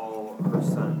and to all her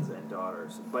sons and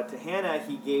daughters. But to Hannah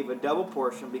he gave a double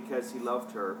portion because he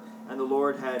loved her, and the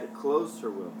Lord had closed her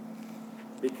womb.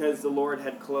 Because the Lord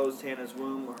had closed Hannah's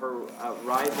womb, her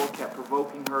rival kept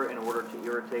provoking her in order to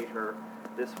irritate her.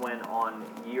 This went on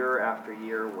year after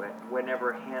year.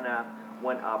 Whenever Hannah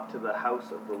went up to the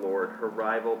house of the Lord, her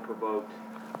rival provoked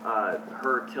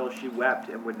her till she wept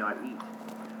and would not eat.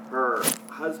 Her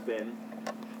husband,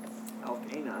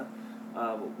 Elkanah,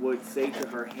 would say to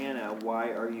her, Hannah,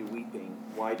 why are you weeping?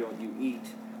 Why don't you eat?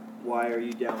 Why are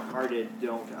you downhearted?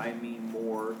 Don't I mean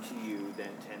more to you than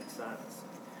 10 sons?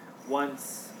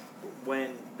 Once,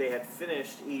 when they had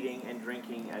finished eating and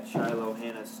drinking at Shiloh,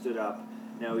 Hannah stood up.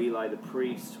 Now Eli the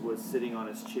priest was sitting on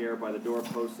his chair by the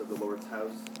doorpost of the Lord's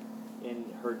house. In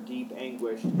her deep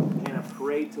anguish, Hannah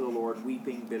prayed to the Lord,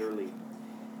 weeping bitterly.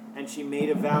 And she made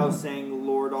a vow, saying,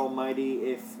 Lord Almighty,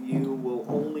 if you will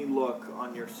only look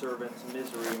on your servant's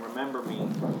misery and remember me,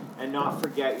 and not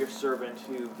forget your servant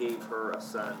who gave her a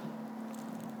son.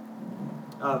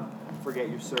 Forget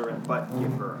your servant, but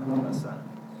give her a son.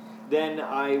 Then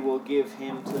I will give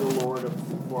him to the Lord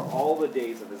for all the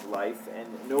days of his life, and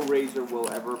no razor will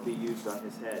ever be used on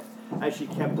his head. As she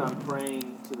kept on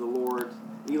praying to the Lord,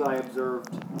 Eli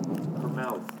observed her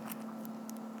mouth.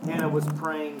 Hannah was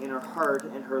praying in her heart,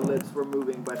 and her lips were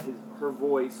moving, but her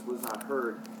voice was not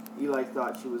heard. Eli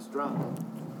thought she was drunk,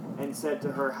 and said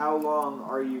to her, How long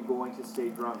are you going to stay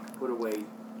drunk? Put away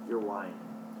your wine.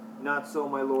 Not so,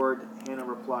 my lord, Hannah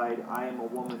replied. I am a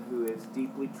woman who is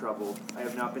deeply troubled. I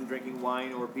have not been drinking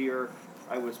wine or beer.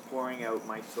 I was pouring out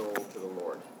my soul to the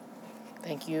Lord.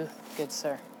 Thank you, good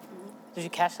sir. Did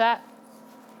you catch that?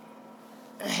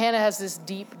 Hannah has this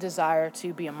deep desire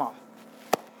to be a mom.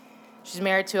 She's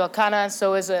married to Elkanah, and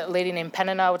so is a lady named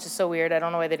Peninnah, which is so weird. I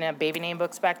don't know why they didn't have baby name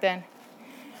books back then.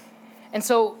 And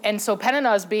so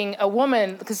Peninnah is being a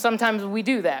woman, because sometimes we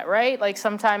do that, right? Like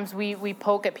sometimes we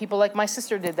poke at people like my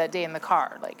sister did that day in the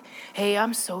car. Like, hey,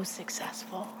 I'm so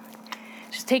successful.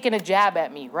 She's taking a jab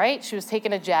at me, right? She was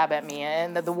taking a jab at me.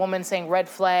 And the woman saying red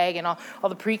flag and all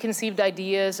the preconceived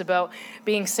ideas about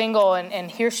being single. And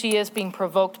here she is being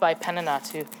provoked by Peninnah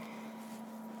to,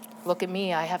 look at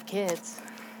me, I have kids.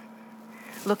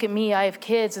 Look at me, I have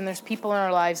kids, and there's people in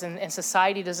our lives, and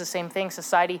society does the same thing.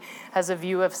 Society has a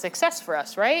view of success for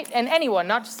us, right? And anyone,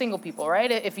 not just single people,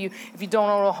 right? If you don't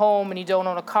own a home and you don't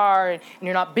own a car and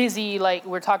you're not busy, like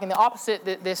we're talking the opposite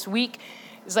this week,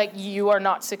 it's like you are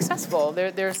not successful.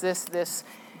 There's this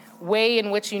way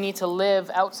in which you need to live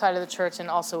outside of the church and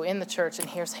also in the church, and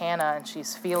here's Hannah, and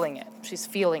she's feeling it. She's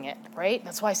feeling it, right?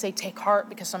 That's why I say take heart,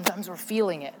 because sometimes we're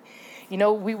feeling it. You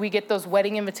know, we get those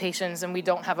wedding invitations and we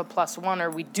don't have a +1,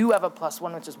 or we do have a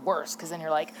 +1, which is worse, because then you're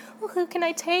like, well, who can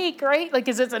I take, right? Like,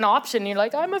 is it an option? You're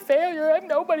like, I'm a failure, I'm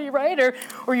nobody, right?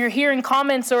 Or you're hearing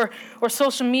comments or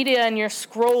social media and you're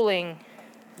scrolling.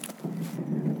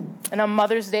 And on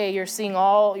Mother's Day, you're seeing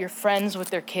all your friends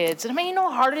with their kids. And I mean, you know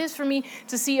how hard it is for me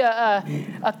to see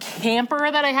a camper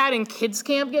that I had in kids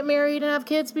camp get married and have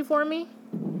kids before me?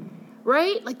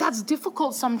 Right? Like, that's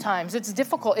difficult sometimes. It's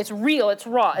difficult. It's real. It's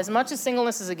raw. As much as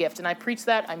singleness is a gift, and I preach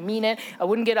that, I mean it. I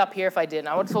wouldn't get up here if I didn't.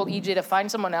 I would have told EJ to find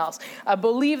someone else. I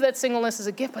believe that singleness is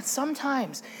a gift, but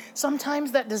sometimes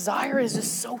that desire is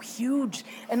just so huge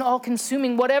and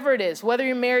all-consuming, whatever it is, whether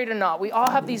you're married or not. We all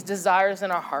have these desires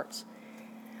in our hearts.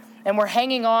 And we're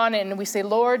hanging on, and we say,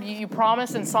 Lord, you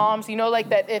promise in Psalms, you know, like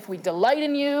that if we delight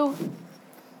in you,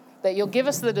 that you'll give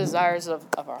us the desires of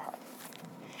our heart.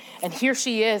 And here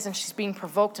she is, and she's being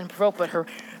provoked, but her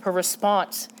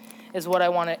response is what I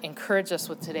want to encourage us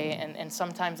with today. And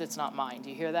sometimes it's not mine.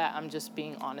 Do you hear that? I'm just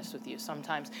being honest with you.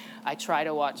 Sometimes I try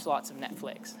to watch lots of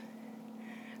Netflix,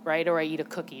 right? Or I eat a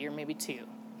cookie, or maybe 2,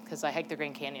 because I hike the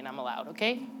Grand Canyon, I'm allowed,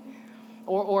 okay?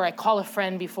 Or I call a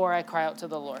friend before I cry out to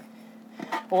the Lord.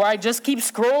 Or I just keep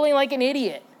scrolling like an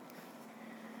idiot.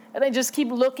 And I just keep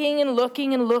looking and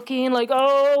looking and looking, like,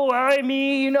 oh, why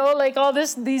me? You know, like all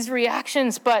these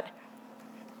reactions. But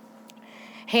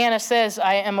Hannah says,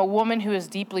 I am a woman who is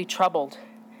deeply troubled.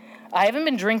 I haven't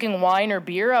been drinking wine or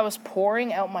beer. I was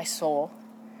pouring out my soul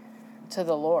to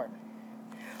the Lord.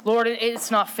 Lord,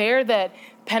 it's not fair that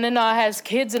Peninnah has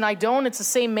kids and I don't. It's the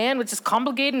same man, which is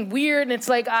complicated and weird. And it's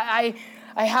like I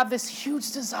have this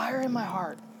huge desire in my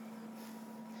heart.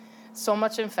 So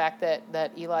much, in fact,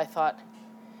 that Eli thought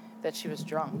that she was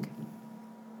drunk.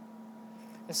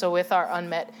 And so with our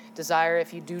unmet desire,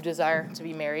 if you do desire to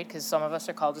be married, because some of us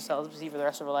are called to celibacy for the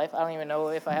rest of our life, I don't even know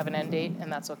if I have an end date,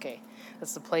 and that's okay.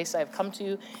 That's the place I've come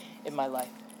to in my life.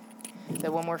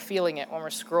 That when we're feeling it, when we're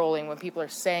scrolling, when people are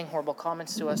saying horrible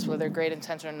comments to us, whether they're great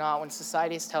intention or not, when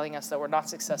society is telling us that we're not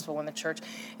successful, when the church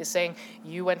is saying,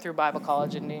 you went through Bible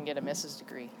college and didn't get a missus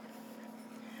degree,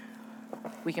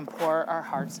 we can pour our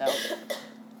hearts out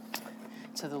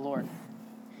to the Lord.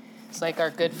 It's like our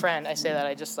good friend, I say that,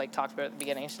 I just talked about it at the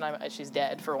beginning, she's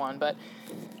dead for one, but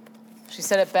she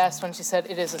said it best when she said,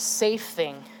 it is a safe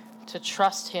thing to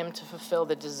trust him to fulfill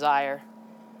the desire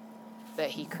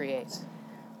that he creates.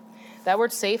 That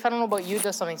word safe, I don't know about you,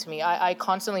 does something to me. I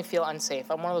constantly feel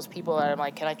unsafe. I'm one of those people that I'm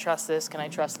like, can I trust this? Can I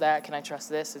trust that? Can I trust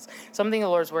this? It's something the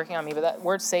Lord's working on me, but that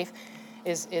word safe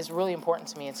is really important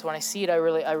to me. And so when I see it, I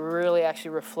really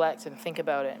actually reflect and think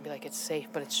about it and be like, it's safe.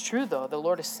 But it's true, though. The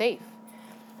Lord is safe.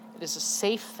 It is a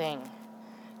safe thing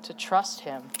to trust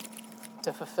him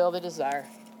to fulfill the desire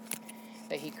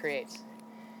that he creates.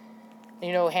 And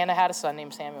you know, Hannah had a son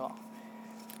named Samuel.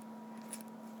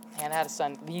 Hannah had a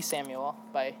son, the Samuel,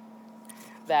 by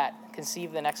that,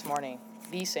 conceived the next morning,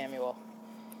 the Samuel.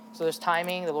 So there's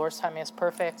timing. The Lord's timing is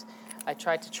perfect. I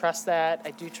try to trust that. I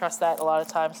do trust that a lot of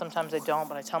times. Sometimes I don't,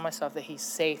 but I tell myself that he's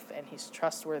safe and he's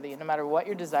trustworthy. And no matter what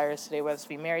your desire is today, whether it's to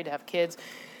be married, to have kids,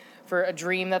 for a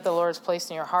dream that the Lord has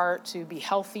placed in your heart, to be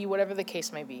healthy, whatever the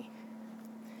case may be,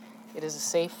 it is a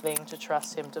safe thing to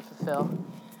trust him to fulfill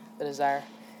the desire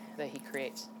that he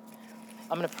creates.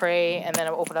 I'm going to pray, and then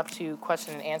I'll open up to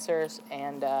question and answers,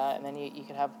 and then you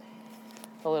can have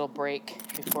a little break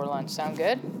before lunch. Sound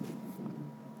good?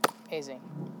 Amazing.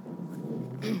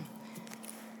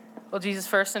 Well, Jesus,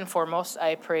 first and foremost,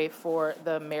 I pray for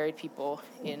the married people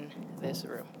in this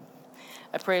room.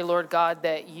 I pray, Lord God,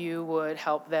 that you would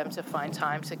help them to find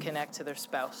time to connect to their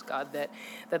spouse, God, that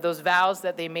those vows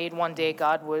that they made one day,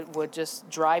 God, would just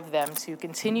drive them to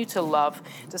continue to love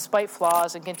despite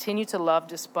flaws and continue to love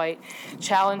despite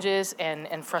challenges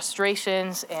and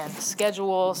frustrations and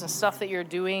schedules and stuff that you're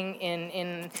doing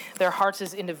in their hearts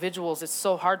as individuals. It's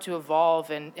so hard to evolve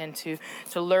and to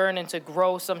learn and to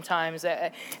grow sometimes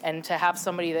and to have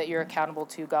somebody that you're accountable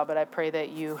to, God. But I pray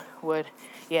that you would,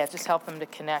 just help them to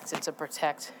connect and to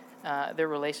protect their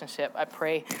relationship. I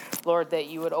pray, Lord, that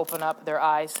you would open up their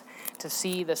eyes to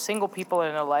see the single people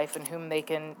in their life and whom they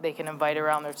can invite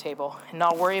around their table, and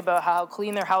not worry about how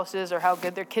clean their house is or how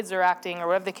good their kids are acting or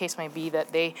whatever the case may be,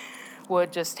 that they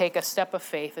would just take a step of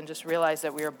faith and just realize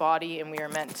that we are a body and we are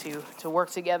meant to work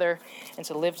together and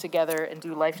to live together and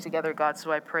do life together, God.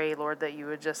 So I pray, Lord, that you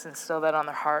would just instill that on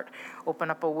their heart, open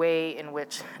up a way in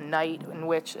which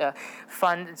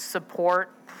fund,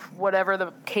 support, whatever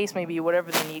the case may be, whatever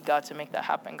they need, God, to make that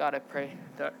happen. God, I pray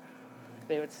that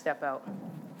they would step out.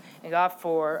 And God,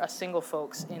 for us single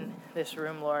folks in this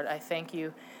room, Lord, I thank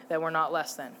you that we're not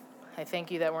less than. I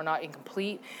thank you that we're not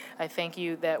incomplete. I thank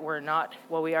you that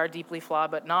we are deeply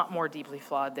flawed, but not more deeply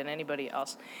flawed than anybody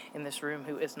else in this room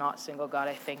who is not single. God,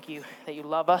 I thank you that you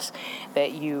love us,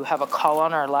 that you have a call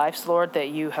on our lives, Lord, that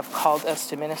you have called us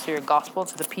to minister your gospel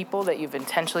to the people that you've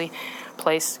intentionally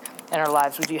placed in our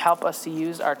lives. Would you help us to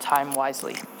use our time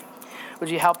wisely? Would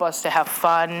you help us to have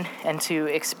fun and to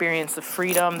experience the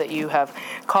freedom that you have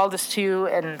called us to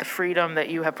and the freedom that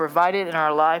you have provided in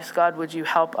our lives? God, would you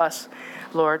help us,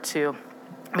 Lord, to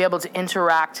be able to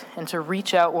interact and to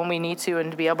reach out when we need to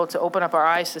and to be able to open up our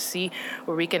eyes to see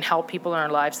where we can help people in our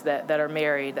lives that are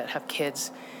married, that have kids.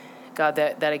 God,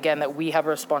 that we have a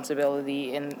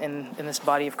responsibility in this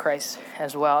body of Christ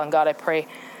as well. And God, I pray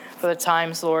for the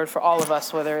times, Lord, for all of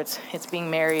us, whether it's being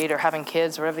married or having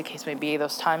kids, whatever the case may be,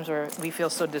 those times where we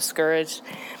feel so discouraged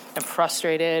and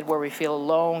frustrated, where we feel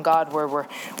alone, God, where we're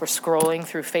scrolling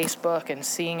through Facebook and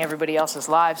seeing everybody else's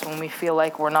lives, when we feel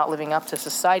like we're not living up to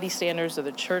society standards or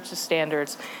the church's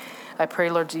standards. I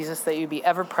pray, Lord Jesus, that you be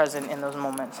ever present in those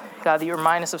moments. God, that you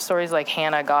remind us of stories like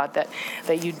Hannah, God, that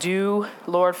you do,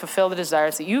 Lord, fulfill the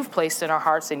desires that you've placed in our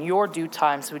hearts in your due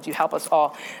time. So would you help us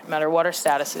all, no matter what our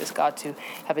status is, God, to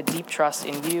have a deep trust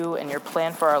in you and your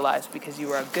plan for our lives, because you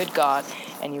are a good God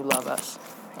and you love us.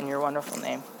 In your wonderful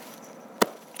name.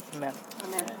 Amen.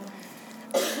 Amen.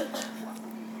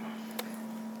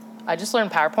 I just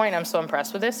learned PowerPoint and I'm so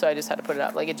impressed with this, so I just had to put it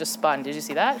up. Like, it just spun. Did you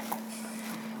see that?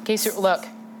 In case look.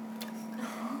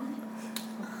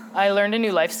 I learned a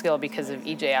new life skill because of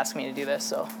EJ asked me to do this,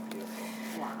 so.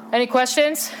 Wow. Any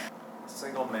questions?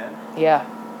 Single men? Yeah.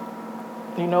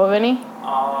 Do you know of any?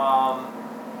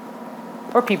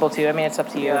 Or people too. I mean, it's up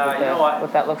to you,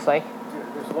 what that looks like.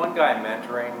 There's one guy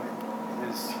mentoring,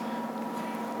 his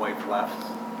wife left,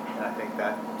 and I think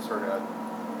that sort of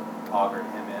augured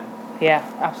him in. Yeah,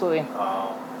 absolutely.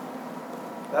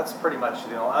 That's pretty much,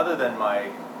 other than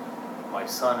my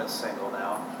son is single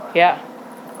now. Yeah.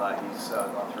 He's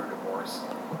gone through a divorce.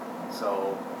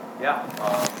 So, yeah.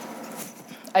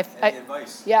 Any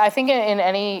advice? Yeah, I think in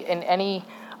any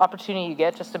opportunity you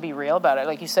get, just to be real about it.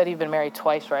 Like you said, you've been married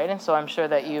twice, right? And so I'm sure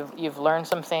that you've learned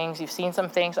some things, you've seen some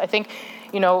things. I think,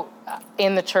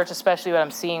 in the church, especially what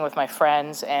I'm seeing with my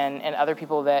friends and other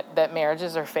people, that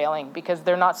marriages are failing because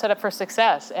they're not set up for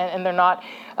success, and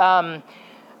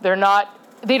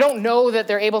they don't know that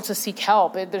they're able to seek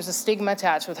help. There's a stigma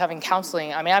attached with having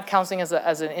counseling. I mean, I have counseling as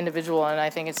an individual, and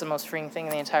I think it's the most freeing thing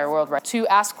in the entire world, right? To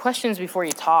ask questions before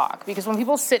you talk, because when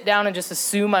people sit down and just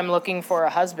assume I'm looking for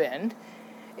a husband,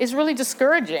 is really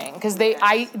discouraging, because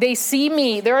they see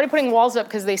me. They're already putting walls up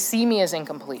because they see me as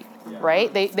incomplete,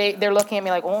 right? They're looking at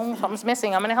me like, oh, something's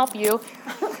missing. I'm going to help you,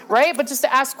 right? But just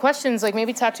to ask questions, like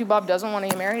maybe Tattoo Bob doesn't want to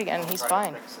get married again. He's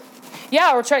fine.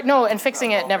 Yeah, and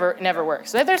fixing it never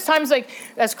works. There's times, like,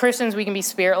 as Christians, we can be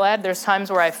spirit-led. There's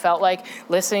times where I felt like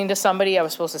listening to somebody, I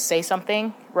was supposed to say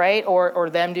something, right? Or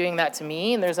them doing that to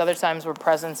me. And there's other times where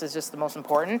presence is just the most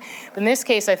important. But in this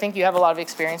case, I think you have a lot of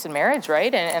experience in marriage,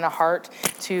 right? And a heart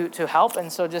to help.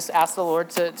 And so just ask the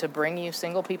Lord to bring you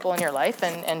single people in your life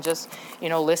and just,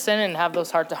 listen and have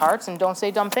those heart-to-hearts and don't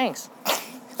say dumb things.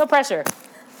 No pressure.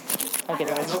 I'm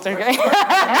kidding. I'm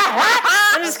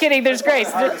just kidding. There's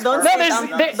grace.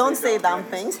 Don't say dumb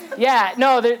things. Yeah,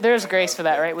 no, there's grace for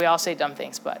that, right? We all say dumb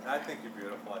things, but. I think you're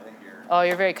beautiful. I think you're Oh,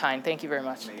 you're very kind. Thank you very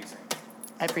much. amazing.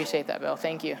 I appreciate that, Bill.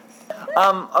 Thank you.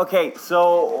 Okay,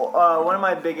 so one of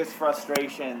my biggest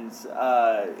frustrations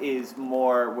is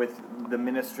more with the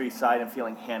ministry side and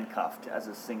feeling handcuffed as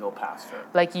a single pastor.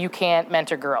 Like you can't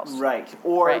mentor girls. Right.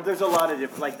 Or Right. there's a lot of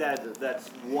different, like that. That's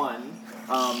one,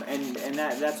 and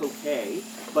that's okay.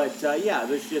 But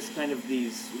there's just kind of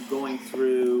these going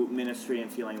through ministry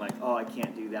and feeling like, oh, I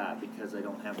can't do that because I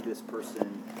don't have this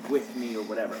person with me or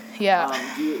whatever. Yeah.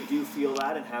 Do you feel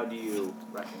that, and how do you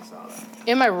reconcile that?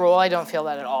 In my role, I don't feel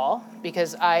that at all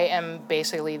because I am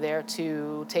basically there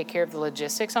to take care of the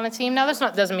logistics on a team. Now,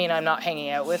 doesn't mean I'm not hanging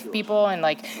out with people and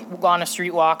like on a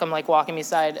street walk, I'm like walking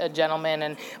beside a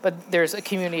gentleman, but there's a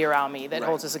community around me that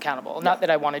holds us accountable. Not that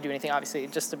I want to do anything, obviously,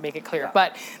 just to make it clear,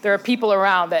 but there are people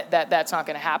around that's not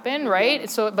going to happen, right?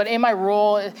 So, but in my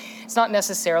role, it's not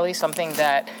necessarily something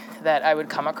that I would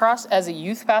come across as a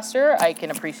youth pastor. I can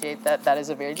appreciate that is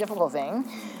a very difficult thing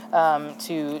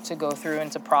to go through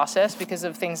and to process because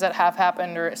of things that have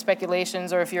happened or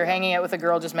speculations, or if you're hanging out with a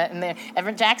girl just met and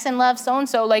Everett Jackson loves so and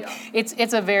so,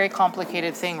 it's a very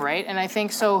complicated thing, right? And I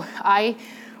think so. I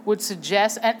would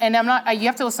suggest, and I'm not. You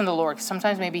have to listen to the Lord. 'Cause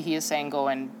sometimes maybe He is saying go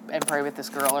and pray with this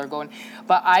girl or go and.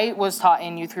 But I was taught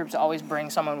in youth group to always bring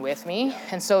someone with me,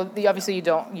 and so obviously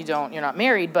you're not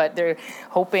married, but they're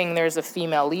hoping there's a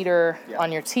female leader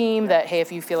on your team that hey,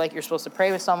 if you feel like you're supposed to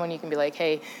pray with someone, you can be like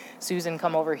hey, Susan,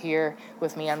 come over here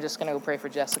with me. I'm just going to go pray for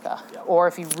Jessica. Or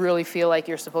if you really feel like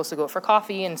you're supposed to go for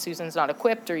coffee and Susan's not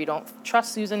equipped, or you don't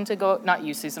trust Susan to go, not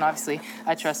you, Susan, obviously,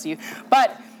 I trust you,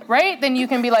 but. Right? Then you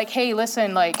can be like, hey,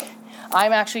 listen, like,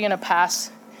 I'm actually going to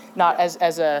pass, not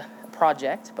as a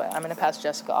project, but I'm going to pass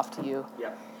Jessica off to you. Yeah.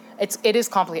 It is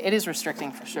complicated. It is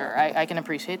restricting for sure. I can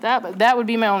appreciate that. But that would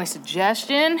be my only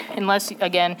suggestion, unless,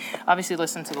 again, obviously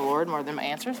listen to the Lord more than my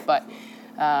answers. But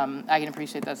I can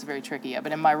appreciate that's very tricky. Yeah.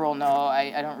 But in my role, no,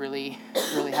 I don't really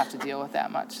have to deal with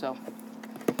that much. So,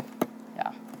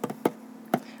 yeah.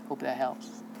 Hope that helps.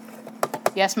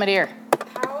 Yes, my dear.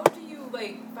 How do you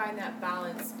find that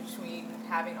balance between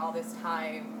having all this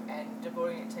time and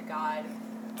devoting it to God,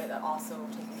 but also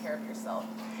taking care of yourself?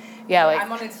 Yeah,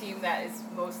 I'm on a team that is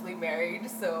mostly married,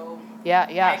 so yeah.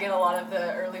 I get a lot of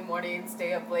the early mornings,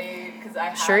 stay up late because I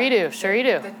have Sure you do.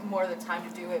 more of the time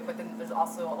to do it, but then there's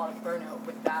also a lot of burnout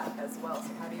with that as well.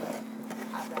 So how do you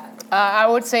have that? I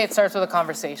would say it starts with a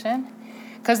conversation.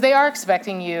 Because they are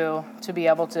expecting you to be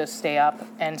able to stay up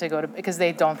and to go to, because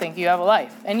they don't think you have a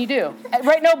life, and you do,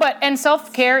 right? No, and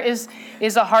self-care is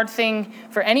a hard thing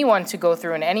for anyone to go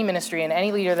through in any ministry and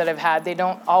any leader that I've had. They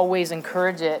don't always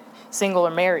encourage it, single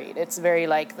or married. It's very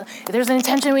like, there's an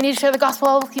intention, we need to share the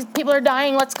gospel. These people are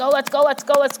dying. Let's go,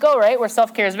 right? Where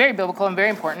self-care is very biblical and very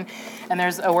important. And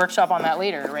there's a workshop on that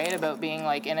later, right? About being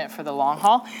like in it for the long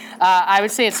haul. I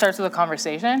would say it starts with a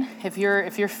conversation. If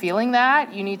you're feeling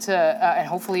that, you need to, and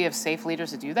hopefully you have safe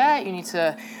leaders to do that, you need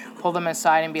to pull them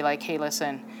aside and be like, hey,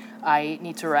 listen, I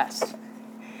need to rest.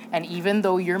 And even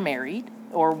though you're married,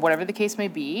 or whatever the case may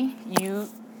be, you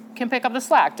can pick up the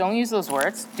slack. Don't use those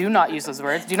words. Do not use those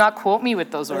words. Do not quote me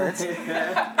with those words.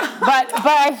 But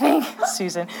I think,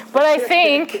 Susan,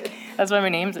 that's why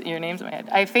your name's in my head.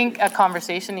 I think a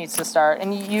conversation needs to start,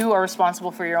 and you are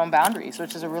responsible for your own boundaries,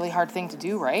 which is a really hard thing to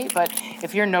do, right? But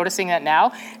if you're noticing that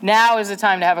now is the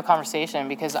time to have a conversation,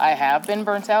 because I have been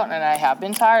burnt out and I have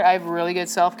been tired. I have really good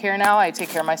self-care now. I take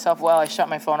care of myself well. I shut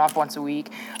my phone off once a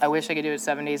week. I wish I could do it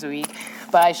 7 days a week,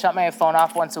 but I shut my phone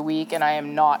off once a week, and I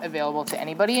am not available to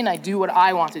anybody, and I do what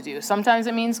I want to do. Sometimes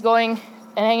it means going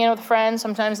and hanging out with friends.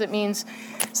 Sometimes it means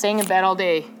staying in bed all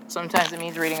day. Sometimes it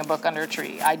means reading a book under a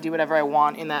tree. I do whatever I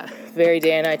want in that very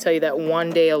day, and I tell you that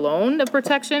one day alone of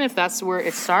protection, if that's where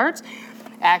it starts,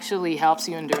 actually helps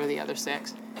you endure the other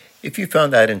 6. If you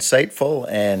found that insightful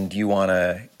and you want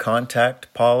to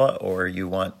contact Paula, or you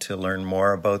want to learn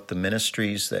more about the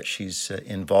ministries that she's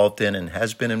involved in and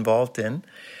has been involved in,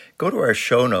 go to our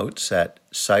show notes at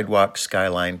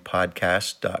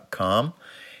sidewalkskylinepodcast.com,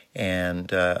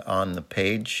 and on the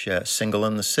page Single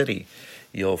in the City,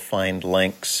 you'll find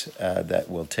links that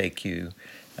will take you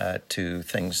to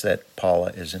things that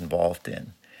Paula is involved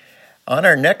in. On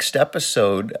our next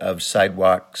episode of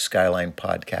Sidewalk Skyline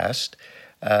Podcast,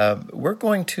 we're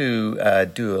going to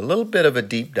do a little bit of a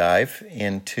deep dive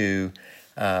into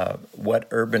what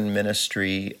urban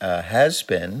ministry has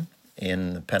been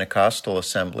in the Pentecostal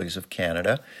Assemblies of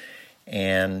Canada.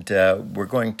 And we're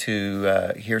going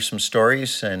to hear some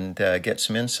stories and get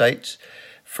some insights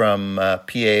from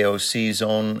PAOC's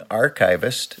own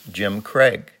archivist, Jim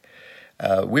Craig.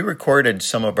 We recorded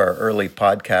some of our early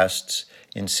podcasts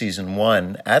in Season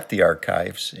 1 at the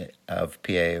archives of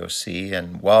PAOC,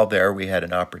 and while there we had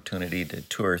an opportunity to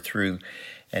tour through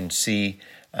and see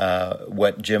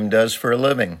what Jim does for a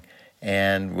living,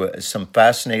 and some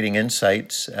fascinating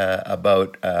insights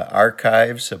about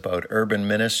archives, about urban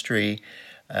ministry,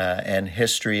 and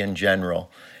history in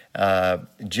general.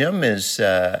 Jim is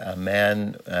a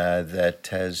man that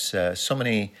has so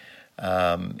many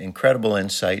incredible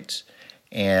insights,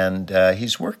 and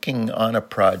he's working on a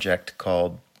project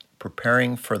called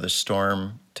Preparing for the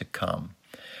Storm to Come,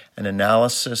 an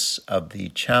analysis of the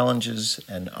challenges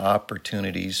and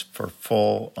opportunities for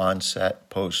full onset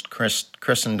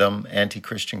post-Christendom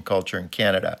anti-Christian culture in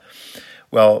Canada.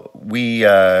 Well, we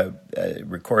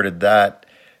recorded that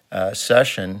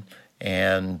session,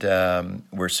 and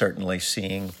we're certainly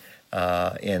seeing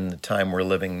in the time we're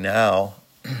living now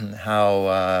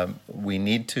how we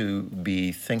need to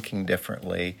be thinking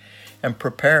differently and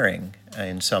preparing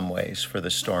in some ways for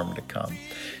the storm to come.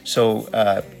 So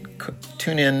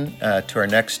tune in to our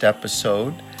next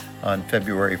episode on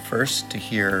February 1st to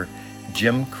hear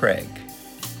Jim Craig.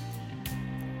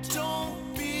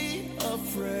 Don't be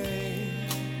afraid.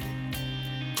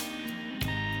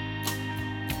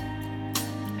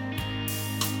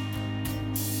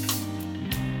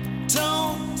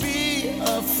 Don't be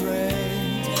afraid.